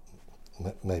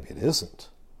 Maybe it isn't.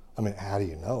 I mean, how do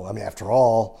you know? I mean, after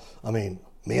all,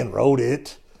 men wrote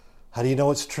it. How do you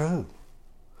know it's true?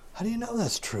 How do you know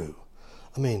that's true?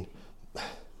 I mean,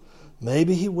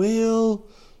 maybe He will,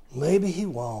 maybe He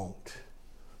won't.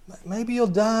 Maybe you'll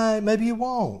die, maybe you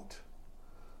won't.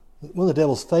 One of the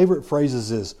devil's favorite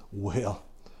phrases is, well,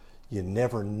 you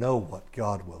never know what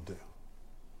God will do.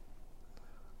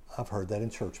 I've heard that in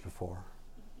church before.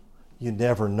 You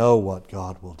never know what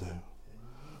God will do.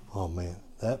 Oh man,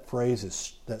 that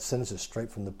sentence is straight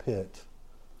from the pit.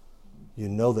 You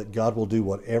know that God will do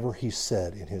whatever He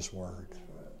said in His Word.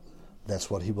 That's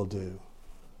what He will do.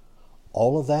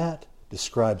 All of that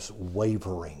describes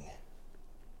wavering.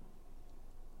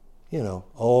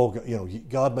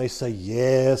 God may say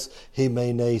yes, He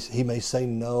may say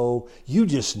no. You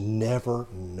just never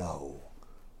know.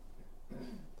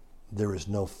 There is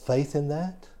no faith in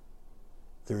that.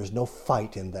 There is no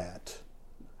fight in that.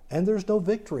 And there's no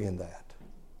victory in that.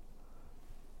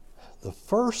 The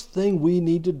first thing we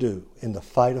need to do in the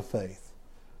fight of faith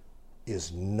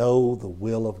is know the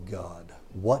will of God.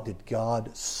 What did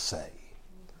God say?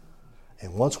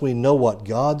 And once we know what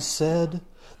God said,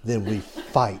 then we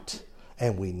fight,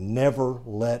 and we never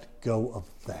let go of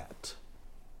that.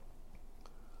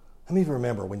 How many of you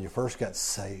remember when you first got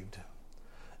saved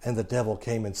and the devil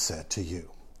came and said to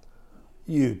you,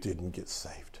 you didn't get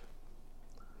saved.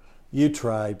 You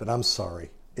tried, but I'm sorry.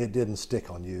 It didn't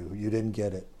stick on you. You didn't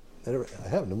get it. It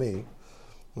happened to me.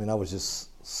 I mean, I was just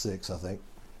 6, I think.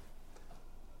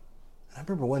 And I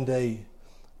remember one day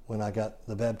when I got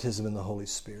the baptism in the Holy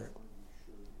Spirit,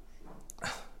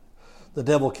 the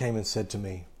devil came and said to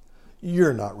me,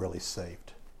 you're not really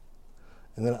saved.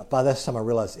 And then by that time I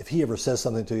realized if he ever says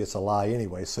something to you, it's a lie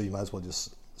anyway, so you might as well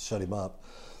just shut him up.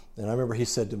 And I remember he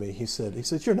said to me, he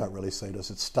said, you're not really saved. I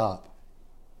said, stop.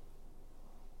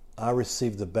 I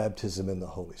received the baptism in the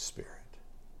Holy Spirit.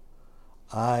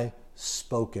 I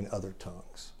spoke in other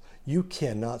tongues. You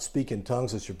cannot speak in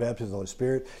tongues as you're baptized in the Holy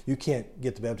Spirit. You can't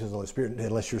get the baptism in the Holy Spirit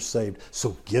unless you're saved.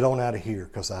 So get on out of here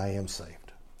because I am saved.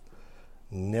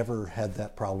 Never had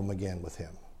that problem again with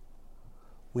him.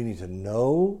 We need to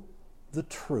know the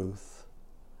truth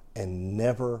and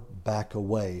never back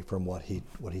away from what he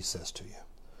says to you.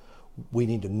 We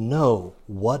need to know,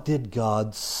 what did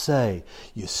God say?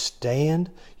 You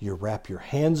stand, you wrap your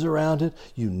hands around it,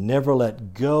 you never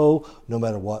let go, no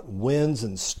matter what winds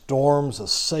and storms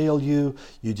assail you.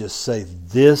 You just say,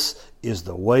 this is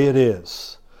the way it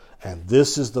is, and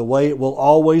this is the way it will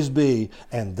always be,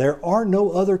 and there are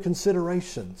no other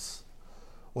considerations.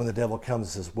 When the devil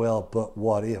comes and says, well, but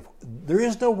what if? There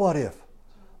is no what if.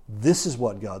 This is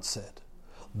what God said.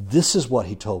 This is what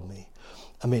He told me.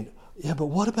 I mean, yeah, but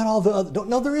what about all the other?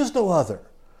 No, there is no other.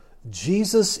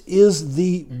 Jesus is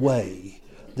the way.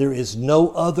 There is no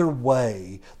other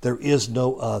way. There is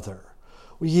no other.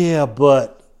 Well, yeah,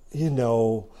 but,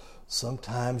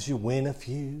 sometimes you win a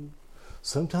few.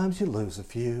 Sometimes you lose a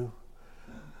few.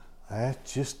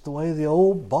 That's just the way the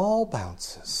old ball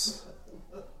bounces.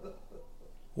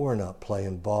 We're not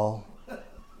playing ball.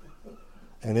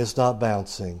 And it's not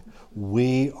bouncing.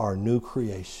 We are new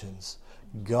creations.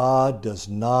 God does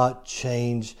not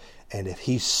change, and if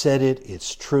He said it,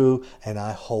 it's true, and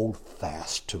I hold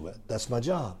fast to it. That's my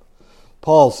job.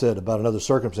 Paul said about another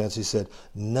circumstance, he said,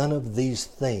 none of these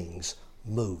things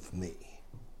move me.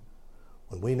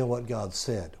 When we know what God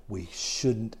said, we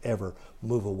shouldn't ever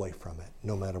move away from it,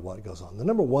 no matter what goes on. The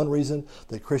number one reason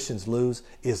that Christians lose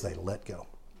is they let go.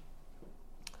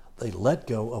 They let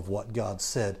go of what God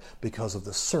said because of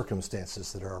the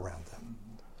circumstances that are around them.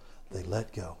 They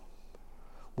let go.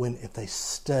 If they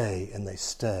stay, and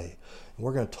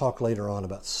we're going to talk later on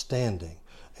about standing.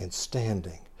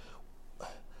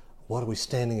 What are we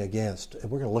standing against?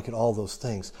 And we're going to look at all those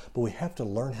things. But we have to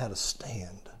learn how to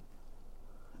stand.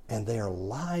 And they are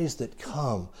lies that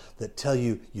come that tell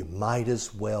you might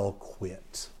as well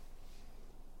quit.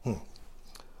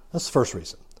 That's the first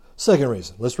reason. Second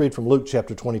reason, let's read from Luke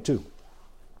chapter 22.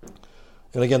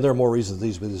 And again, there are more reasons than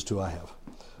these, but these two I have.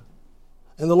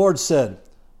 And the Lord said,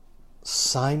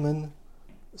 Simon,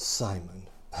 Simon.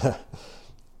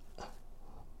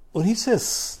 When He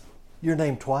says your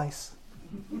name twice,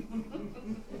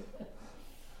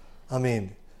 I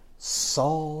mean,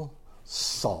 Saul,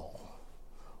 Saul,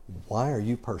 why are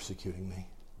you persecuting me?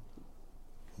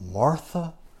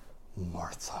 Martha,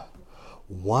 Martha,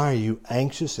 why are you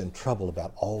anxious and troubled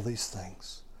about all these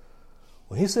things?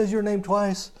 When He says your name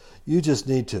twice, you just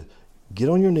need to get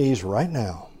on your knees right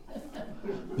now.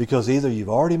 Because either you've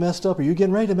already messed up or you're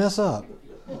getting ready to mess up.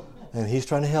 And He's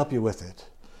trying to help you with it.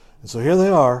 And so here they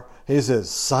are. He says,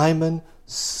 Simon,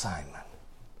 Simon,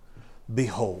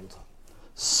 behold,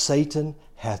 Satan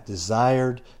hath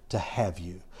desired to have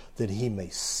you, that he may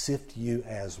sift you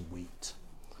as wheat.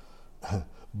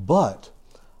 But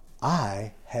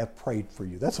I have prayed for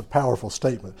you. That's a powerful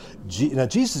statement. Now,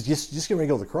 Jesus just getting ready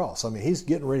to go to the cross. I mean, he's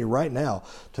getting ready right now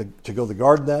to go to the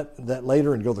garden that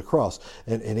later and go to the cross.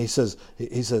 And he says,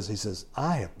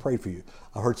 I have prayed for you.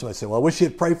 I heard somebody say, well, I wish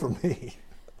you'd pray for me.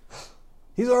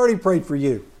 He's already prayed for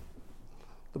you.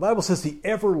 The Bible says he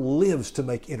ever lives to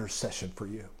make intercession for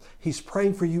you. He's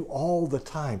praying for you all the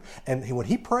time. And when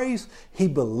he prays, he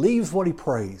believes what he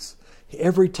prays.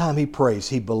 Every time he prays,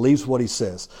 he believes what he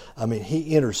says. I mean,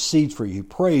 he intercedes for you. He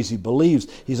prays, he believes,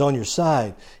 he's on your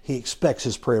side. He expects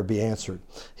his prayer to be answered.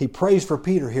 He prays for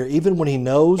Peter here, even when he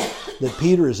knows that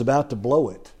Peter is about to blow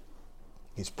it.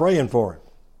 He's praying for him.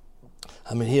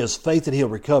 I mean, he has faith that he'll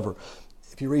recover.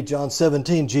 If you read John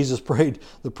 17, Jesus prayed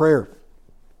the prayer.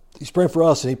 He's praying for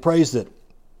us, and he prays that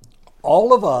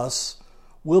all of us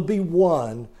will be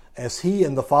one as he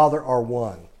and the Father are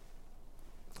one.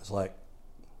 It's like,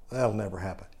 that'll never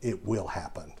happen. It will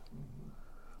happen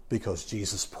because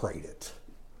Jesus prayed it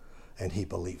and he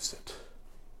believes it.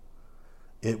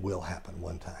 It will happen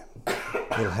one time.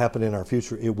 It'll happen in our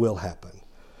future. It will happen.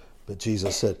 But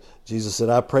Jesus said,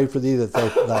 I pray for thee that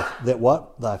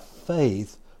thy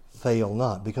faith fail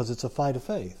not, because it's a fight of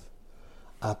faith.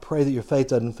 I pray that your faith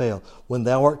doesn't fail. When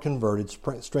thou art converted,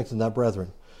 strengthen thy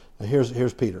brethren. Now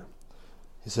here's Peter.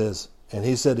 He says, and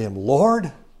he said to him,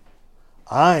 Lord,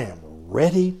 I am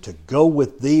ready to go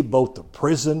with thee both to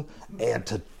prison and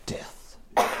to death.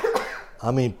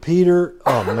 I mean, Peter,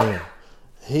 oh man,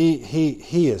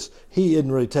 he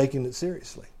isn't really taking it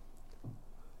seriously.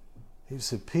 He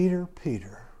said, Peter,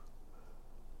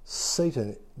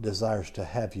 Satan desires to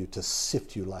have you, to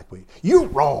sift you like wheat. You're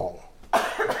wrong.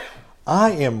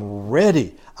 I am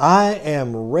ready. I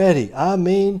am ready. I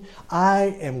mean,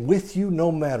 I am with you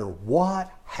no matter what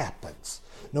happens.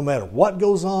 No matter what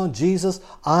goes on, Jesus,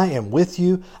 I am with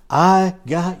you. I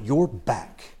got your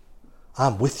back.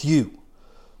 I'm with you.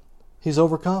 He's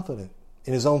overconfident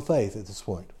in his own faith at this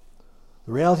point.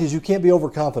 The reality is you can't be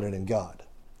overconfident in God.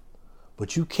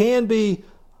 But you can be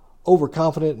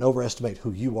overconfident and overestimate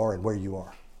who you are and where you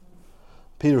are.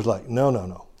 Peter's like,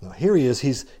 no. Here he is.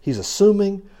 He's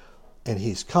assuming and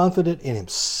he's confident in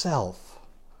himself.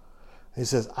 He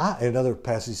says, in another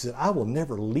passage, he said, I will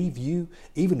never leave you,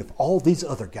 even if all these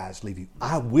other guys leave you.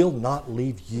 I will not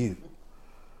leave you.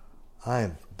 I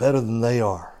am better than they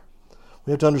are.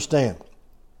 We have to understand,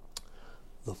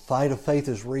 the fight of faith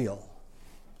is real.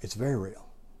 It's very real.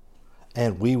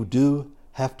 And we do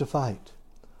have to fight.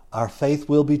 Our faith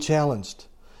will be challenged.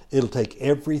 It'll take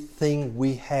everything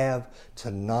we have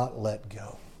to not let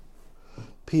go.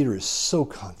 Peter is so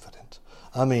confident.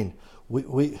 I mean,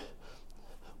 we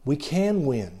can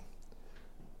win.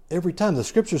 Every time. The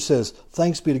Scripture says,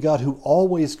 thanks be to God who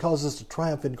always causes us to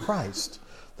triumph in Christ.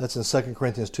 That's in 2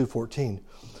 Corinthians 2:14.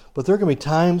 But there are going to be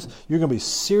times you're going to be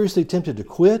seriously tempted to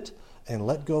quit and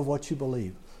let go of what you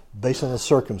believe based on the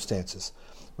circumstances.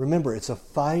 Remember, it's a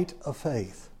fight of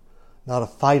faith. Not a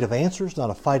fight of answers, not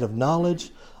a fight of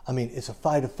knowledge. I mean, it's a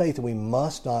fight of faith, and we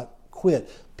must not quit.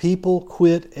 People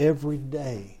quit every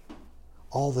day,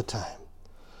 all the time.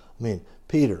 I mean,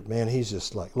 Peter, man, he's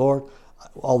just like, Lord,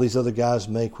 all these other guys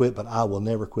may quit, but I will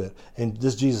never quit. And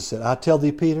this Jesus said, I tell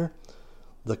thee, Peter,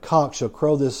 the cock shall not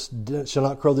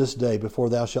crow this day before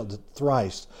thou shalt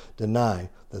thrice deny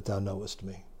that thou knowest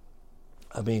me.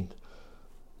 I mean,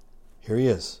 here he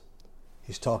is.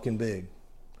 He's talking big.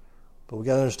 But we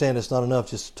got to understand it's not enough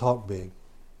just to talk big.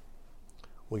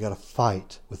 We got to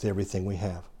fight with everything we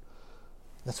have.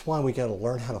 That's why we got to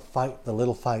learn how to fight the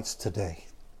little fights today.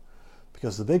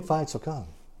 Because the big fights will come.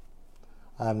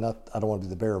 I don't want to be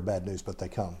the bearer of bad news, but they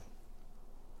come.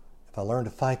 If I learn to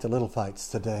fight the little fights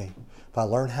today, if I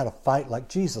learn how to fight like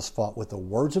Jesus fought with the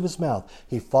words of his mouth,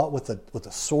 he fought with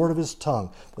the sword of his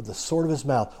tongue, with the sword of his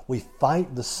mouth. We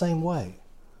fight the same way.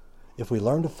 If we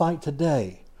learn to fight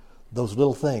today, those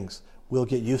little things, we'll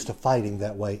get used to fighting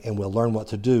that way, and we'll learn what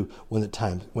to do when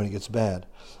it gets bad.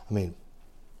 I mean,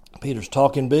 Peter's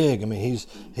talking big. I mean,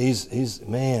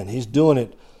 he's doing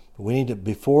it. We need to,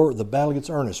 before the battle gets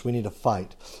earnest, we need to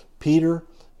fight. Peter,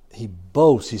 he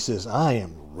boasts. He says, I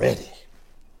am ready.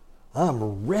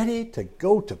 I'm ready to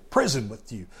go to prison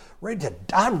with you.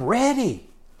 I'm ready.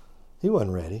 He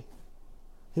wasn't ready.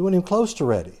 He wasn't even close to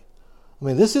ready. I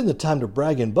mean, this isn't the time to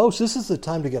brag and boast. This is the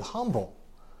time to get humble.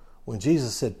 When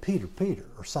Jesus said, Peter, Peter,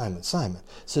 or Simon, Simon,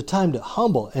 it's a time to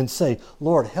humble and say,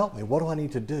 Lord, help me. What do I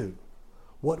need to do?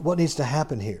 What needs to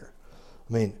happen here?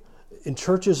 I mean, in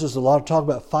churches, there's a lot of talk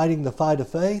about fighting the fight of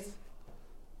faith,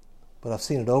 but I've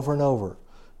seen it over and over.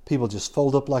 People just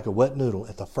fold up like a wet noodle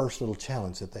at the first little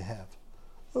challenge that they have.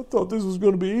 I thought this was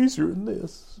going to be easier than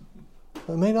this.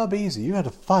 It may not be easy. You have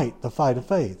to fight the fight of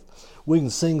faith. We can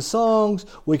sing songs.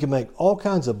 We can make all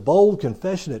kinds of bold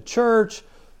confession at church.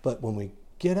 But when we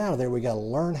get out of there, we got to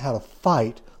learn how to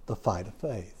fight the fight of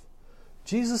faith.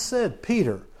 Jesus said,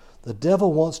 Peter, the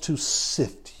devil wants to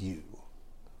sift you.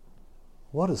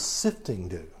 What does sifting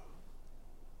do?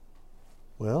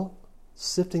 Well,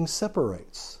 sifting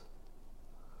separates.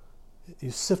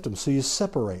 You sift them, so you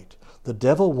separate. The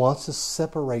devil wants to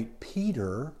separate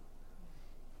Peter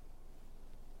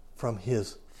from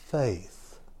his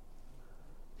faith.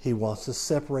 He wants to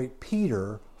separate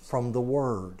Peter from the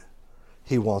Word.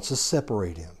 He wants to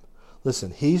separate him.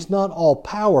 Listen, he's not all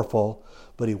powerful,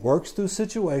 but he works through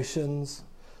situations,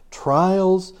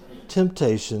 trials,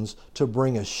 temptations to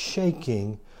bring a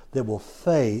shaking that will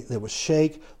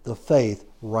shake the faith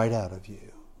right out of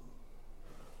you.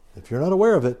 If you're not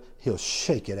aware of it, he'll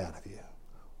shake it out of you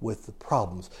with the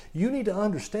problems. You need to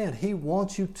understand he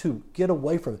wants you to get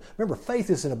away from it. Remember, faith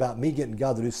isn't about me getting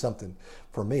God to do something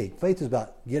for me. Faith is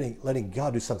about letting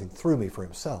God do something through me for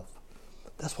himself.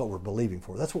 That's what we're believing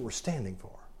for. That's what we're standing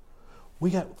for. We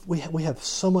have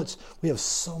so much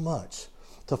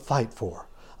to fight for.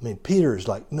 I mean, Peter is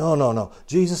like, no.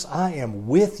 Jesus, I am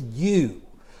with you.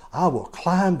 I will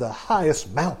climb the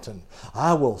highest mountain.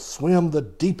 I will swim the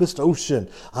deepest ocean.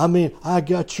 I mean, I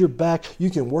got your back. You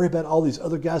can worry about all these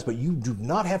other guys, but you do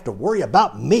not have to worry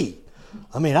about me.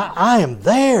 I mean, I am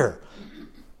there.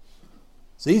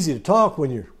 It's easy to talk when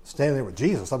you're standing there with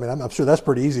Jesus. I mean, I'm sure that's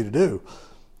pretty easy to do.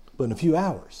 But in a few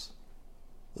hours,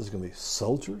 there's going to be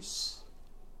soldiers.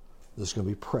 There's going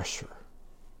to be pressure.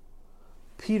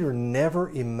 Peter never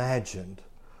imagined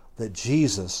that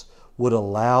Jesus would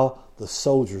allow the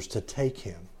soldiers to take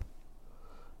him.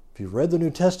 If you've read the New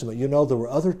Testament, you know there were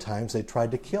other times they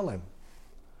tried to kill him.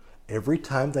 Every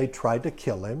time they tried to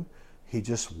kill him, he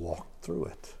just walked through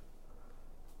it.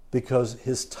 Because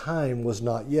his time was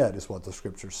not yet, is what the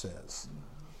Scripture says.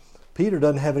 Peter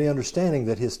doesn't have any understanding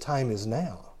that his time is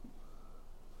now.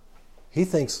 He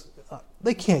thinks,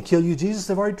 they can't kill you, Jesus.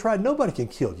 They've already tried. Nobody can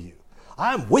kill you.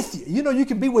 I'm with you. You know, you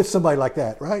can be with somebody like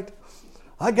that, right?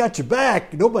 I got your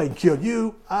back. Nobody can kill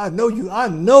you. I know you. I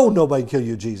know nobody can kill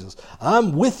you, Jesus.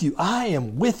 I'm with you. I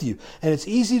am with you. And it's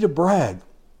easy to brag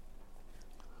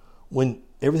when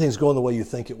everything's going the way you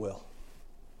think it will.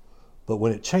 But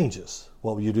when it changes,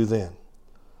 what will you do then?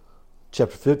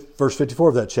 Verse 54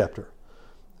 of that chapter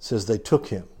says they took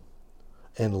him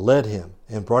and led him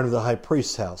and brought him to the high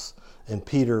priest's house, and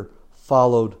Peter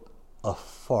followed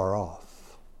afar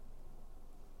off.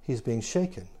 He's being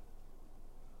shaken.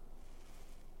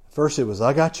 First it was,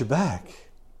 I got your back.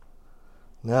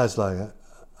 Now it's like,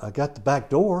 I got the back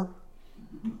door.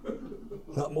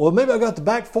 Well, maybe I got the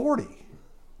back 40.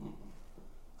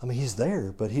 I mean, he's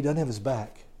there, but he doesn't have his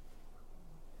back.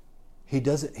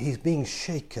 He's being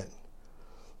shaken.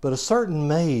 But a certain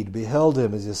maid beheld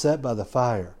him as he sat by the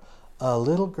fire, a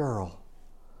little girl,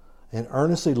 and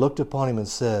earnestly looked upon him and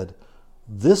said,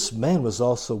 this man was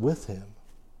also with him.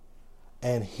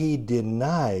 And he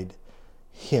denied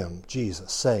him,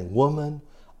 Jesus, saying, woman,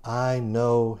 I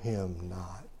know him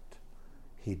not.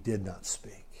 He did not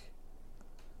speak.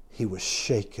 He was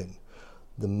shaken.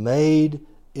 The maid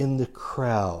in the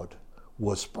crowd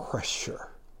was pressure.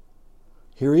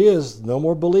 Here he is, no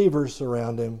more believers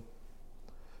around him.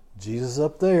 Jesus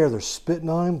up there, they're spitting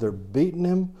on him, they're beating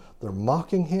him, they're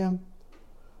mocking him.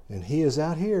 And he is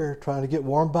out here trying to get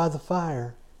warmed by the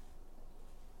fire.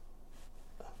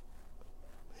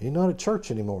 He's not at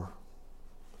church anymore.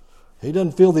 He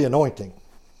doesn't feel the anointing.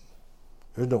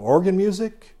 There's no organ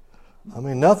music. I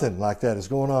mean, nothing like that is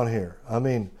going on here. I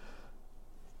mean,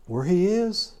 where he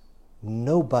is,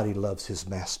 nobody loves his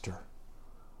master.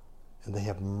 And they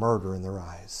have murder in their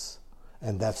eyes.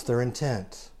 And that's their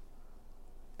intent.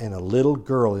 And a little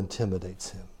girl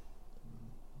intimidates him.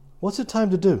 What's it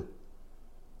time to do?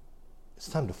 It's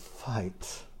time to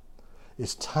fight.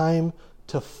 It's time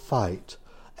to fight.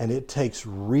 And it takes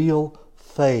real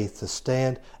faith to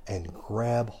stand and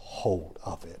grab hold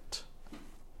of it.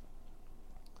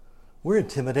 We're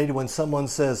intimidated when someone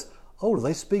says, oh, do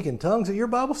they speak in tongues at your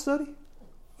Bible study?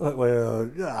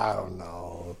 Well, I don't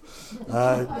know.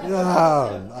 I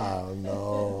don't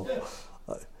know.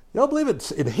 Y'all believe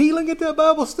in healing at that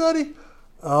Bible study?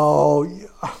 Oh,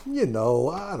 you know,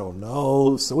 I don't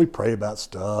know. So we pray about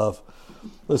stuff.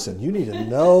 Listen, you need to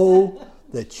know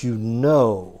that you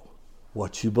know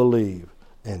what you believe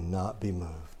and not be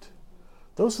moved.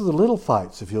 Those are the little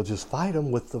fights. If you'll just fight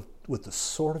them with the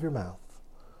sword of your mouth.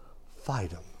 Fight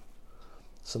them.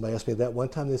 Somebody asked me that one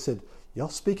time. They said, y'all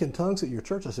speak in tongues at your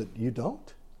church? I said, you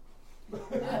don't?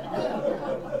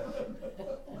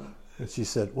 And she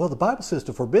said, well, the Bible says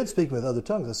to forbid speaking with other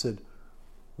tongues. I said,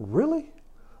 really?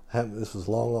 This was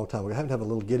a long, long time ago. I happen to have a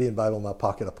little Gideon Bible in my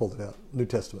pocket. I pulled it out, New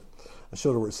Testament. I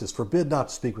showed her where it says, forbid not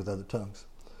to speak with other tongues.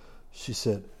 She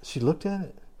said, she looked at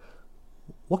it.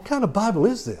 What kind of Bible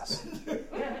is this?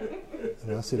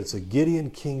 And I said, it's a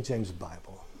Gideon King James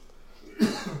Bible.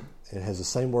 It has the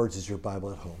same words as your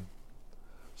Bible at home.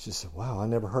 She said, wow, I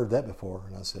never heard that before.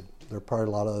 And I said, there are probably a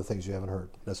lot of other things you haven't heard.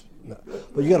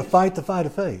 But you got to fight the fight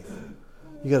of faith.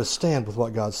 You got to stand with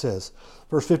what God says.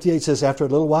 Verse 58 says, after a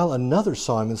little while, another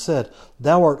saw him and said,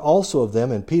 thou art also of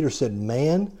them. And Peter said,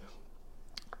 man,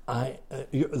 thou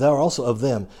art also of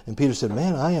them. And Peter said,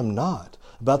 man, I am not.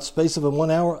 About the space of 1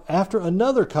 hour after,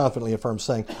 another confidently affirmed,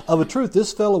 saying, of a truth,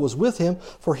 this fellow was with him,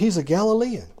 for he's a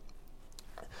Galilean.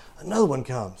 Another one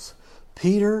comes.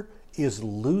 Peter is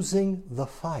losing the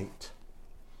fight.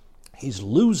 He's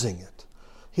losing it.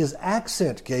 His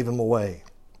accent gave him away.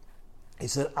 He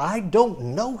said, I don't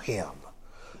know him.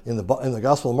 In the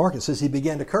Gospel of Mark, it says he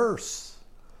began to curse.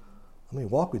 I mean,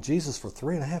 he walked with Jesus for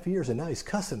 3.5 years, and now he's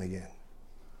cussing again.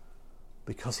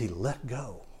 Because he let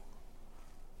go.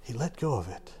 He let go of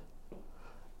it.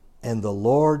 And the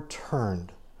Lord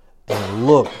turned and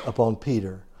looked upon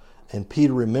Peter. And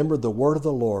Peter remembered the word of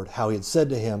the Lord, how he had said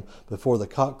to him, before the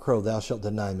cock crow, thou shalt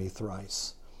deny me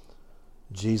thrice.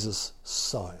 Jesus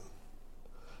saw him.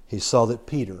 He saw that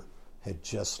Peter had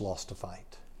just lost a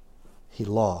fight. He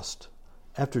lost.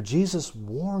 After Jesus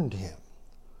warned him,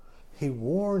 he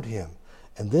warned him.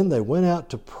 And then they went out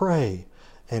to pray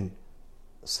and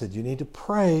said, you need to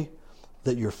pray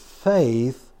that your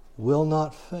faith will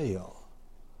not fail.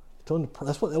 He told him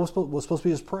that's what was supposed to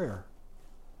be his prayer.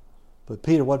 But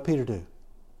Peter, what did Peter do?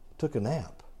 Took a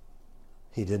nap.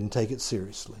 He didn't take it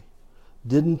seriously.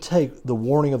 Didn't take the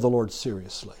warning of the Lord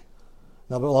seriously.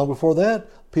 Now, but long before that,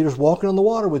 Peter's walking on the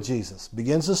water with Jesus,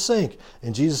 begins to sink.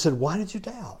 And Jesus said, why did you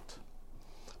doubt?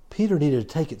 Peter needed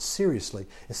to take it seriously.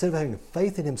 Instead of having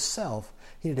faith in himself,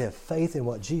 he needed to have faith in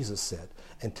what Jesus said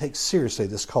and take seriously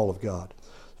this call of God.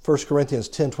 1 Corinthians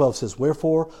 10:12 says,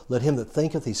 wherefore, let him that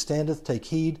thinketh he standeth take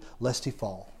heed, lest he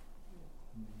fall.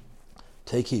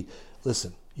 Take heed.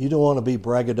 Listen, you don't want to be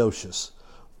braggadocious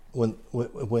when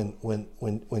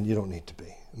you don't need to be.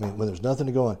 I mean, when there's nothing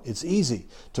to go on. It's easy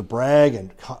to brag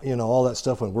and all that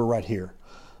stuff when we're right here.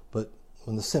 But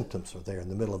when the symptoms are there in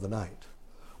the middle of the night,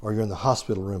 or you're in the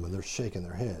hospital room and they're shaking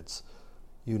their heads,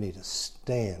 you need to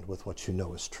stand with what you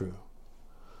know is true.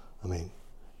 I mean,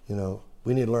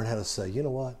 we need to learn how to say, you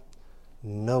know what?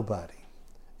 Nobody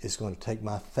is going to take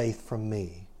my faith from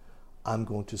me. I'm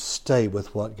going to stay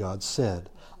with what God said.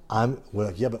 But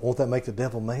won't that make the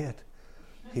devil mad?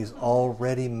 He's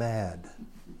already mad.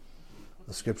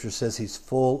 The scripture says he's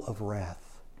full of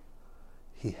wrath.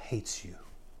 He hates you.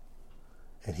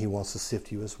 And he wants to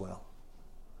sift you as well.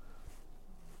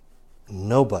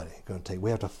 Nobody going to take. We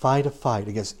have to fight a fight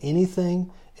against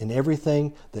anything and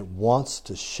everything that wants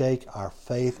to shake our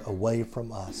faith away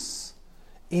from us.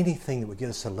 Anything that would get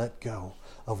us to let go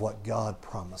of what God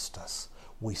promised us.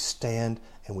 We stand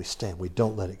and we stand. We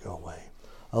don't let it go away.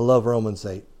 I love Romans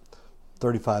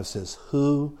 8:35 says,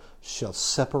 who shall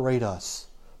separate us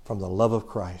from the love of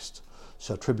Christ?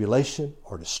 Shall tribulation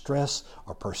or distress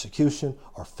or persecution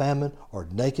or famine or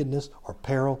nakedness or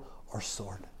peril or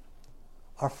sword?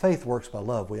 Our faith works by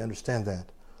love. We understand that.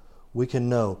 We can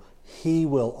know he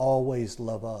will always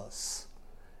love us.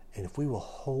 And if we will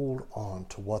hold on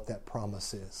to what that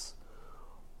promise is,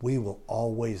 we will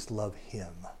always love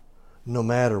him. No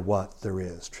matter what there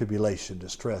is, tribulation,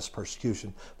 distress,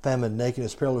 persecution, famine,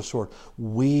 nakedness, peril, or sword,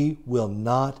 we will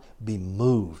not be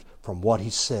moved from what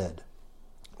he said,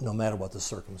 no matter what the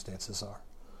circumstances are.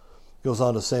 He goes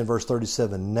on to say in verse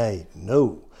 37, nay,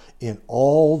 no, in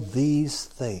all these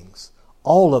things,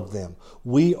 all of them,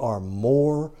 we are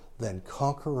more than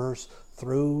conquerors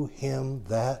through him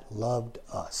that loved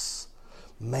us.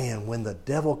 Man, when the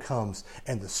devil comes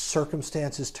and the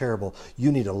circumstance is terrible,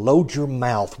 you need to load your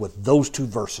mouth with those two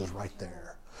verses right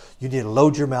there. You need to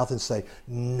load your mouth and say,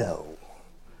 no,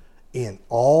 in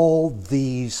all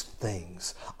these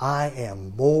things, I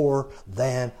am more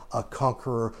than a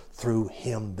conqueror through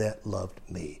him that loved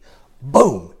me.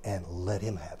 Boom! And let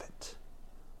him have it.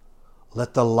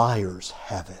 Let the liars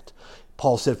have it.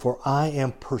 Paul said, for I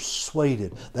am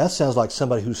persuaded. That sounds like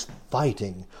somebody who's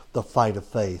fighting the fight of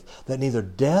faith. That neither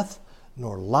death,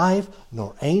 nor life,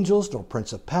 nor angels, nor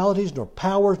principalities, nor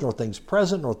powers, nor things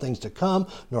present, nor things to come,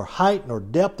 nor height, nor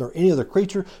depth, nor any other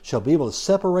creature shall be able to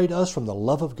separate us from the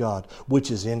love of God,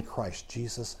 which is in Christ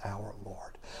Jesus our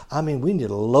Lord. I mean, we need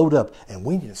to load up and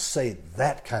we need to say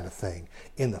that kind of thing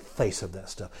in the face of that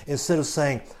stuff. Instead of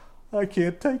saying, I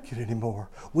can't take it anymore.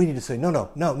 We need to say,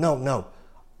 no.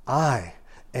 I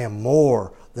am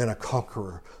more than a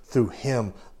conqueror through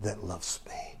him that loves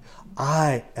me.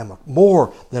 I am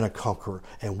more than a conqueror.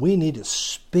 And we need to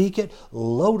speak it,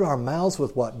 load our mouths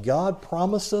with what God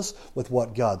promised us, with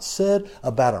what God said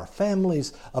about our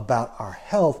families, about our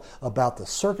health, about the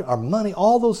circuit, our money,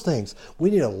 all those things.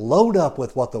 We need to load up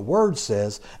with what the Word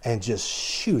says and just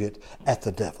shoot it at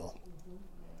the devil,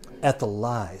 at the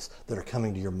lies that are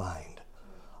coming to your mind.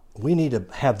 We need to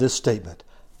have this statement: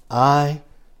 I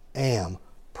am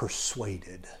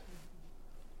persuaded.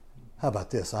 How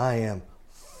about this? I am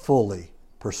fully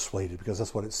persuaded, because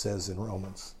that's what it says in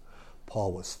Romans.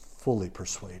 Paul was fully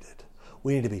persuaded.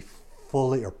 We need to be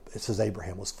fully, or it says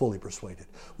Abraham was fully persuaded.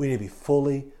 We need to be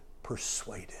fully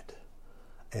persuaded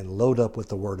and load up with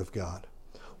the Word of God.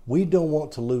 We don't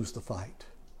want to lose the fight.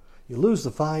 You lose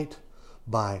the fight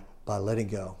by letting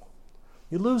go.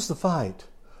 You lose the fight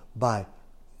by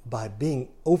being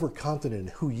overconfident in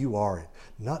who you are and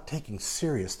not taking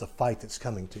serious the fight that's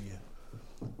coming to you.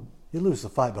 You lose the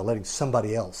fight by letting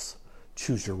somebody else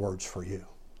choose your words for you.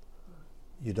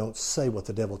 You don't say what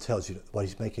the devil tells you, what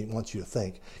he wants you to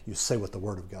think. You say what the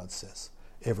Word of God says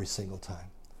every single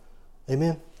time.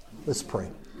 Amen? Let's pray.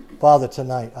 Father,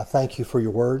 tonight I thank you for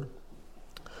your Word.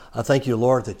 I thank you,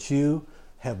 Lord, that you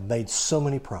have made so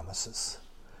many promises.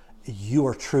 You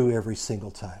are true every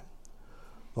single time.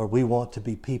 Lord, we want to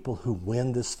be people who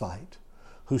win this fight,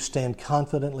 who stand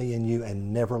confidently in you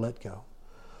and never let go.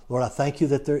 Lord, I thank you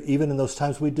that even in those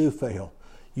times we do fail,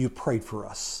 you prayed for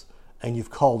us and you've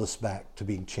called us back to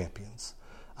being champions.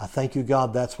 I thank you,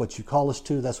 God, that's what you call us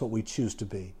to. That's what we choose to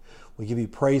be. We give you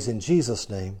praise in Jesus'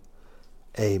 name.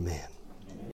 Amen.